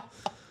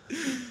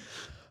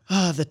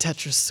 The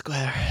Tetris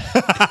Square.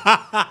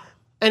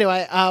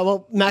 Anyway,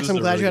 well, Max, I'm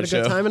glad you had a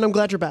good time, and I'm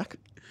glad you're back.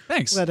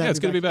 Thanks. Glad to Yeah, have it's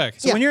you good to be back.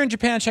 So when you're in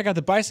Japan, check out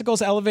the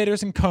Bicycles,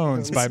 Elevators, and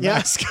Cones by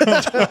Max.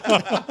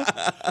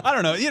 I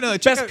don't know.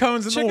 Best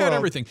cones in the check out world.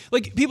 everything.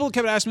 Like people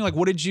kept asking me, like,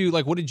 what did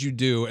you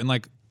do? And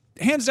like,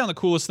 hands down, the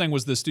coolest thing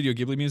was the Studio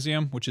Ghibli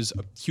Museum, which is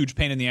a huge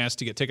pain in the ass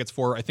to get tickets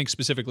for. I think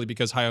specifically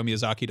because Hayao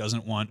Miyazaki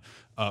doesn't want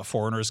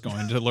foreigners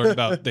going to learn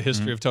about the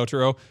history of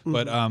Totoro.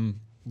 But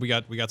we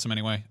got some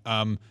anyway.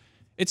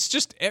 It's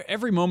just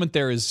every moment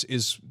there is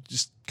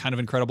just kind of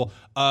incredible.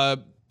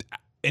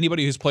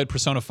 Anybody who's played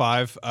Persona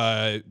 5,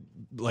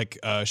 like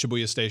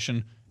Shibuya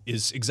Station,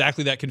 is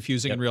exactly that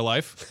confusing in real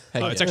life.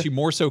 It's actually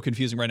more so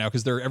confusing right now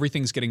because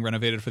everything's getting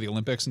renovated for the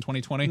Olympics in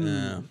 2020.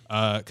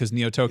 Because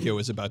Neo Tokyo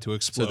is about to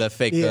explode. So that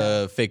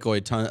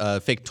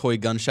fake toy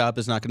gun shop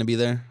is not going to be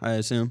there, I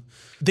assume.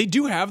 They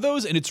do have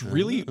those, and it's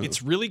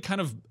really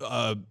kind of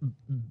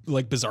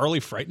like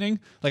bizarrely frightening.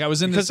 Like I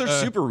was in because this,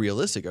 they're super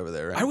realistic over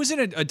there. Right? I was in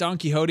a Don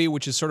Quixote,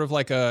 which is sort of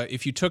like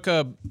if you took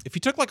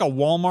like a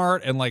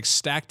Walmart and like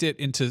stacked it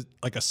into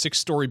like a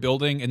 6-story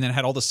building, and then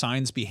had all the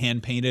signs be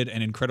hand painted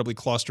and incredibly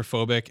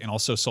claustrophobic, and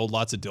also sold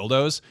lots of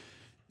dildos.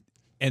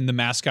 And the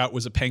mascot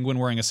was a penguin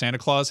wearing a Santa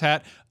Claus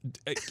hat.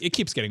 It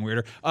keeps getting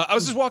weirder. I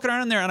was just walking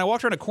around in there, and I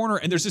walked around a corner,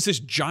 and there's this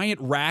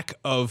giant rack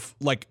of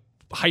like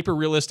hyper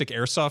realistic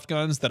airsoft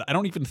guns that I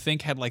don't even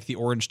think had like the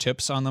orange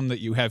tips on them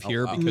that you have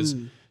here because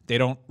they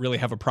don't really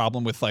have a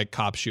problem with like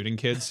cops shooting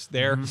kids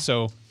there.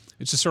 So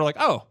it's just sort of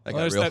like,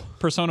 there's that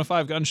Persona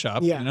 5 gun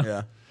shop. Yeah. You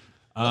know?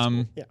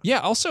 Yeah.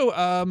 Also,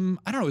 I don't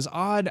know. It was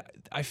odd.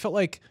 I felt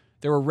like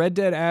there were Red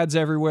Dead ads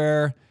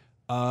everywhere.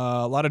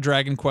 A lot of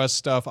Dragon Quest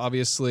stuff,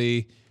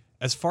 obviously.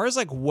 As far as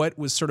like what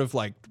was sort of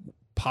like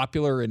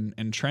popular and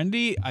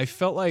trendy, I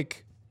felt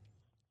like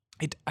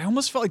I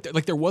almost felt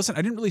like there wasn't.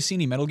 I didn't really see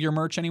any Metal Gear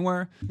merch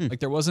anywhere.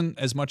 Like there wasn't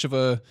as much of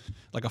a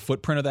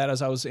footprint of that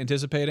as I was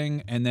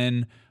anticipating. And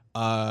then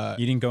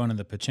you didn't go into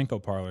the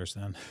pachinko parlors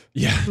then.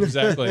 Yeah,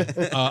 exactly.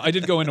 I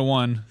did go into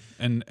one,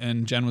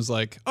 and Jen was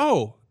like,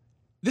 "Oh,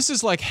 this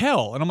is like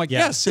hell," and I'm like,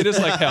 "Yes, it is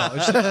like hell."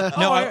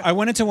 I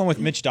went into one with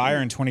Mitch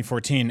Dyer in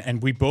 2014,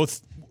 and we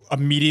both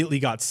immediately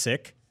got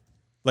sick.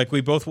 Like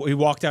we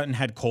walked out and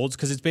had colds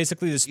because it's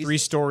basically this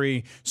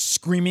 3-story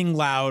screaming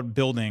loud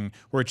building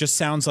where it just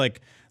sounds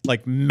like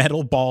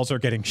metal balls are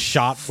getting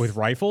shot with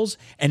rifles,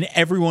 and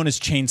everyone is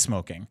chain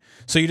smoking.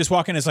 So you just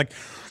walk in, it's like,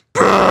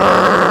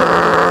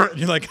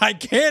 you're like, I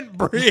can't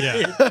breathe.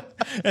 Yeah.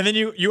 And then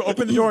you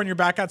open the door and you're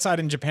back outside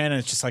in Japan, and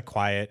it's just like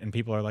quiet, and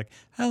people are like,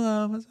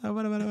 hello, what's up?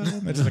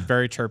 It's just like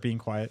very chirpy and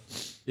quiet.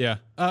 Yeah.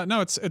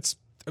 No, it's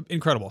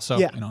incredible. So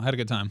I had a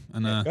good time.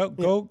 And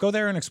go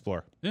there and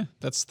explore. Yeah,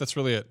 that's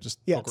really it. Just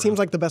it seems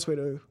like the best way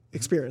to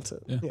experience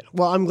it. Yeah.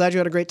 Well, I'm glad you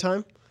had a great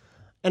time,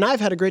 and I've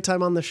had a great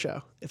time on this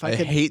show. I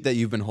hate that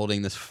you've been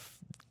holding this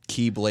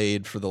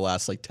keyblade for the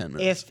last like 10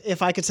 minutes.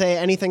 If I could say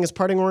anything as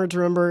parting words,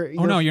 remember.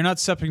 Oh no, you're not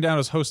stepping down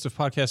as host of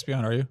Podcast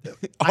Beyond, are you?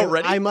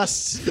 Already? I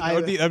must.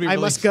 That'd be I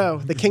must go.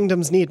 The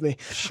kingdoms need me.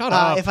 Shut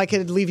up. If I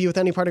could leave you with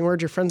any parting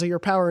words, your friends are your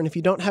power. And if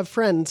you don't have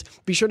friends,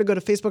 be sure to go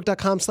to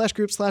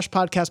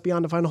facebook.com/group/Podcast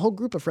Beyond to find a whole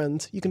group of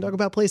friends you can talk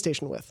about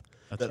PlayStation with.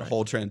 That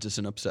whole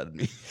transition upset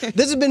me.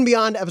 This has been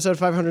Beyond, episode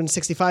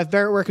 565.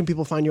 Barrett, where can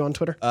people find you on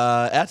Twitter?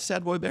 At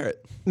Sadboy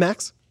Barrett.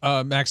 Max?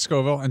 Max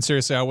Scoville. And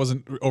seriously, I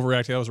wasn't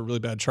overreacting. That was a really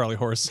bad Charlie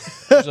horse.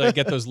 Usually I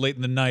get those late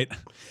in the night.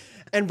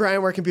 And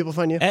Brian, where can people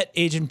find you? At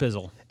Agent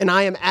Bizzle. And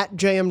I am at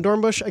JM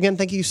Dornbush. Again,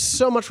 thank you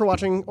so much for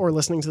watching or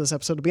listening to this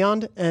episode of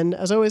Beyond. And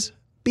as always,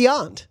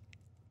 Beyond.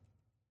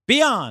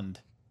 Beyond.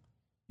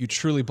 You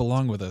truly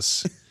belong with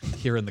us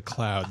here in the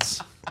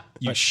clouds.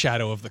 You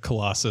shadow of the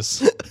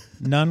Colossus.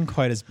 None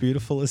quite as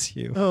beautiful as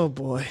you. Oh,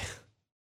 boy.